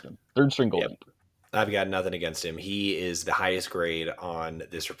 I'll keep him. Third string goalkeeper. Yep. I've got nothing against him. He is the highest grade on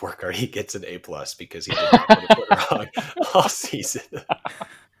this report card. He gets an A+ because he did not put a foot wrong all season.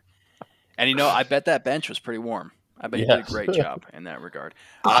 And I bet that bench was pretty warm. I bet he did a great job in that regard.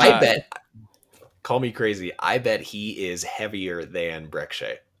 I bet, call me crazy, I bet he is heavier than Breck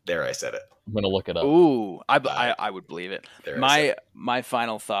Shea. There, I said it. I'm going to look it up. Ooh, I would believe it. There, My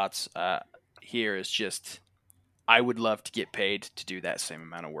final thoughts here is just, I would love to get paid to do that same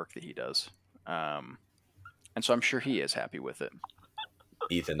amount of work that he does. And so I'm sure he is happy with it.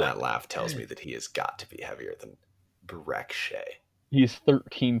 Ethan, that laugh tells me that he has got to be heavier than Breck Shea. He's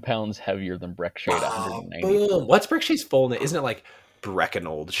 13 pounds heavier than Breck Shea at 190. Boom. What's Breck Shea's full name? Isn't it like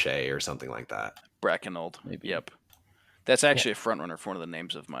Breckenold Shea or something like that? Breckenold. Maybe. Yep. That's actually a front runner for one of the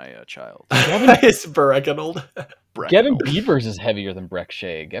names of my child. It's Breckenold. Gavin Beavers is heavier than Breck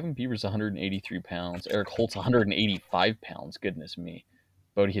Shea. Gavin Beavers 183 pounds. Eric Holt's 185 pounds. Goodness me.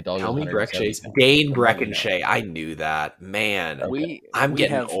 Bodie Hidalgo. Tell me Breck Shea's Dane Breckenshea. I knew that. Man, I'm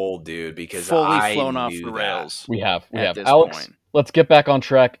getting old, dude, because fully flown off the rails. We have. Alex, let's get back on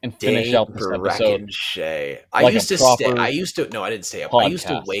track and finish out this episode. I used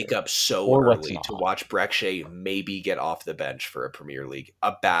to wake up so early to watch Breck Shea maybe get off the bench for a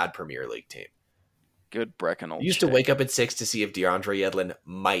bad Premier League team. Good Breckenold. I used to wake up at 6 to see if DeAndre Yedlin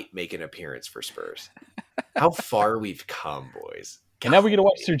might make an appearance for Spurs. How far we've come, boys. And now we get to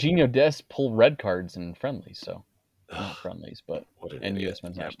watch Serginho Dest pull red cards in friendlies, so not friendlies, but in U.S.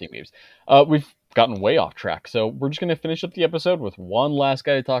 men's national team games. We've gotten way off track, so we're just going to finish up the episode with one last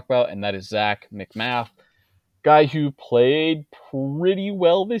guy to talk about, and that is Zach McMath, guy who played pretty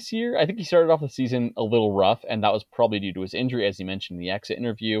well this year. I think he started off the season a little rough, and that was probably due to his injury, as he mentioned in the exit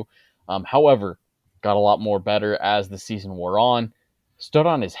interview. However, got a lot more better as the season wore on. Stood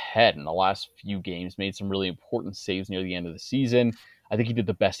on his head in the last few games, made some really important saves near the end of the season. I think he did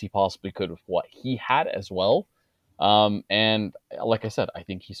the best he possibly could with what he had as well. And like I said, I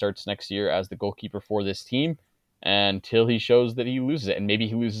think he starts next year as the goalkeeper for this team until he shows that he loses it. And maybe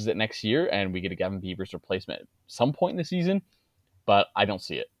he loses it next year and we get a Gavin Beavers replacement at some point in the season, but I don't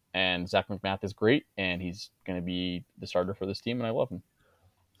see it. And Zach McMath is great, and he's going to be the starter for this team, and I love him.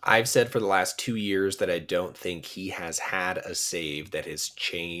 I've said for the last 2 years that I don't think he has had a save that has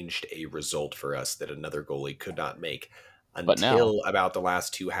changed a result for us that another goalie could not make until about the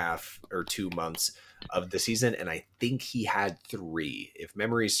last 2 months of the season. And I think he had 3. If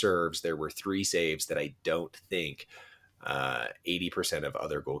memory serves, there were 3 saves that I don't think 80% of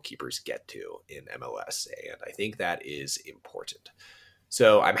other goalkeepers get to in MLS. And I think that is important.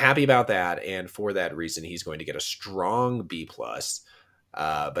 So I'm happy about that. And for that reason, he's going to get a strong B+.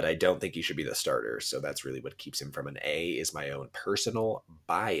 But I don't think he should be the starter. So that's really what keeps him from an A, is my own personal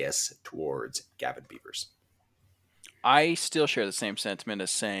bias towards Gavin Beavers. I still share the same sentiment as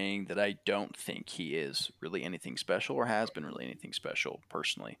saying that I don't think he is really anything special, or has been really anything special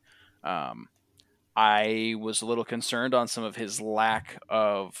personally. I was a little concerned on some of his lack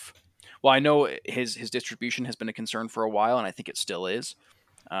of... Well, I know his distribution has been a concern for a while, and I think it still is.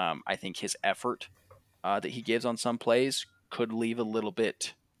 I think his effort that he gives on some plays could leave a little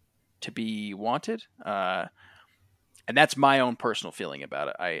bit to be wanted. And that's my own personal feeling about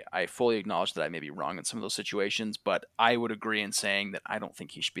it. I fully acknowledge that I may be wrong in some of those situations, but I would agree in saying that I don't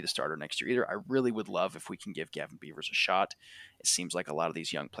think he should be the starter next year either. I really would love if we can give Gavin Beavers a shot. It seems like a lot of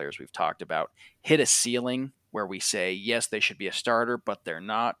these young players we've talked about hit a ceiling where we say, yes, they should be a starter, but they're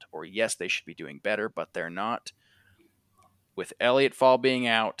not, or yes, they should be doing better, but they're not. With Elliot Fall being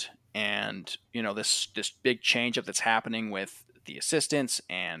out and, this big change up that's happening with the assistants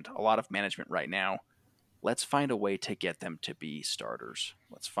and a lot of management right now, let's find a way to get them to be starters.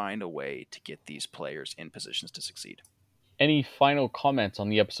 Let's find a way to get these players in positions to succeed. Any final comments on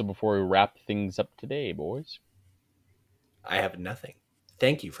the episode before we wrap things up today, boys? I have nothing.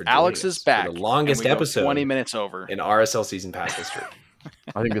 Thank you for joining Alex us is back. for the longest episode 20 minutes over in RSL Season Pass history.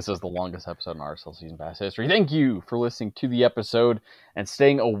 I think this is the longest episode in RSL Season Pass history. Thank you for listening to the episode and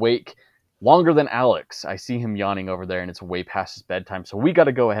staying awake longer than Alex. I see him yawning over there, and it's way past his bedtime, so we got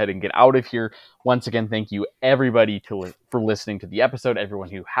to go ahead and get out of here. Once again, thank you, everybody, for listening to the episode, everyone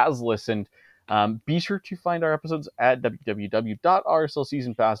who has listened. Be sure to find our episodes at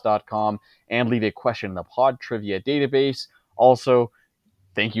www.rslseasonpass.com and leave a question in the pod trivia database. Also,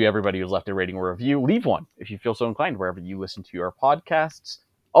 thank you, everybody who's left a rating or review. Leave one if you feel so inclined wherever you listen to your podcasts.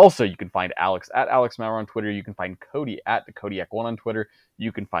 Also, you can find Alex at Alex Maurer on Twitter. You can find Cody at the Kodiak1 on Twitter.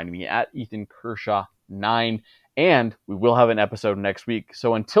 You can find me at Ethan Kershaw9. And we will have an episode next week.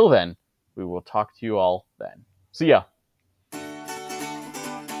 So until then, we will talk to you all then. See ya.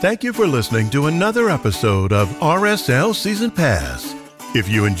 Thank you for listening to another episode of RSL Season Pass. If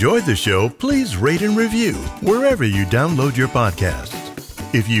you enjoyed the show, please rate and review wherever you download your podcasts.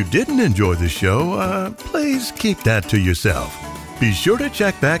 If you didn't enjoy the show, please keep that to yourself. Be sure to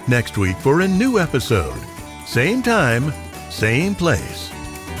check back next week for a new episode. Same time, same place.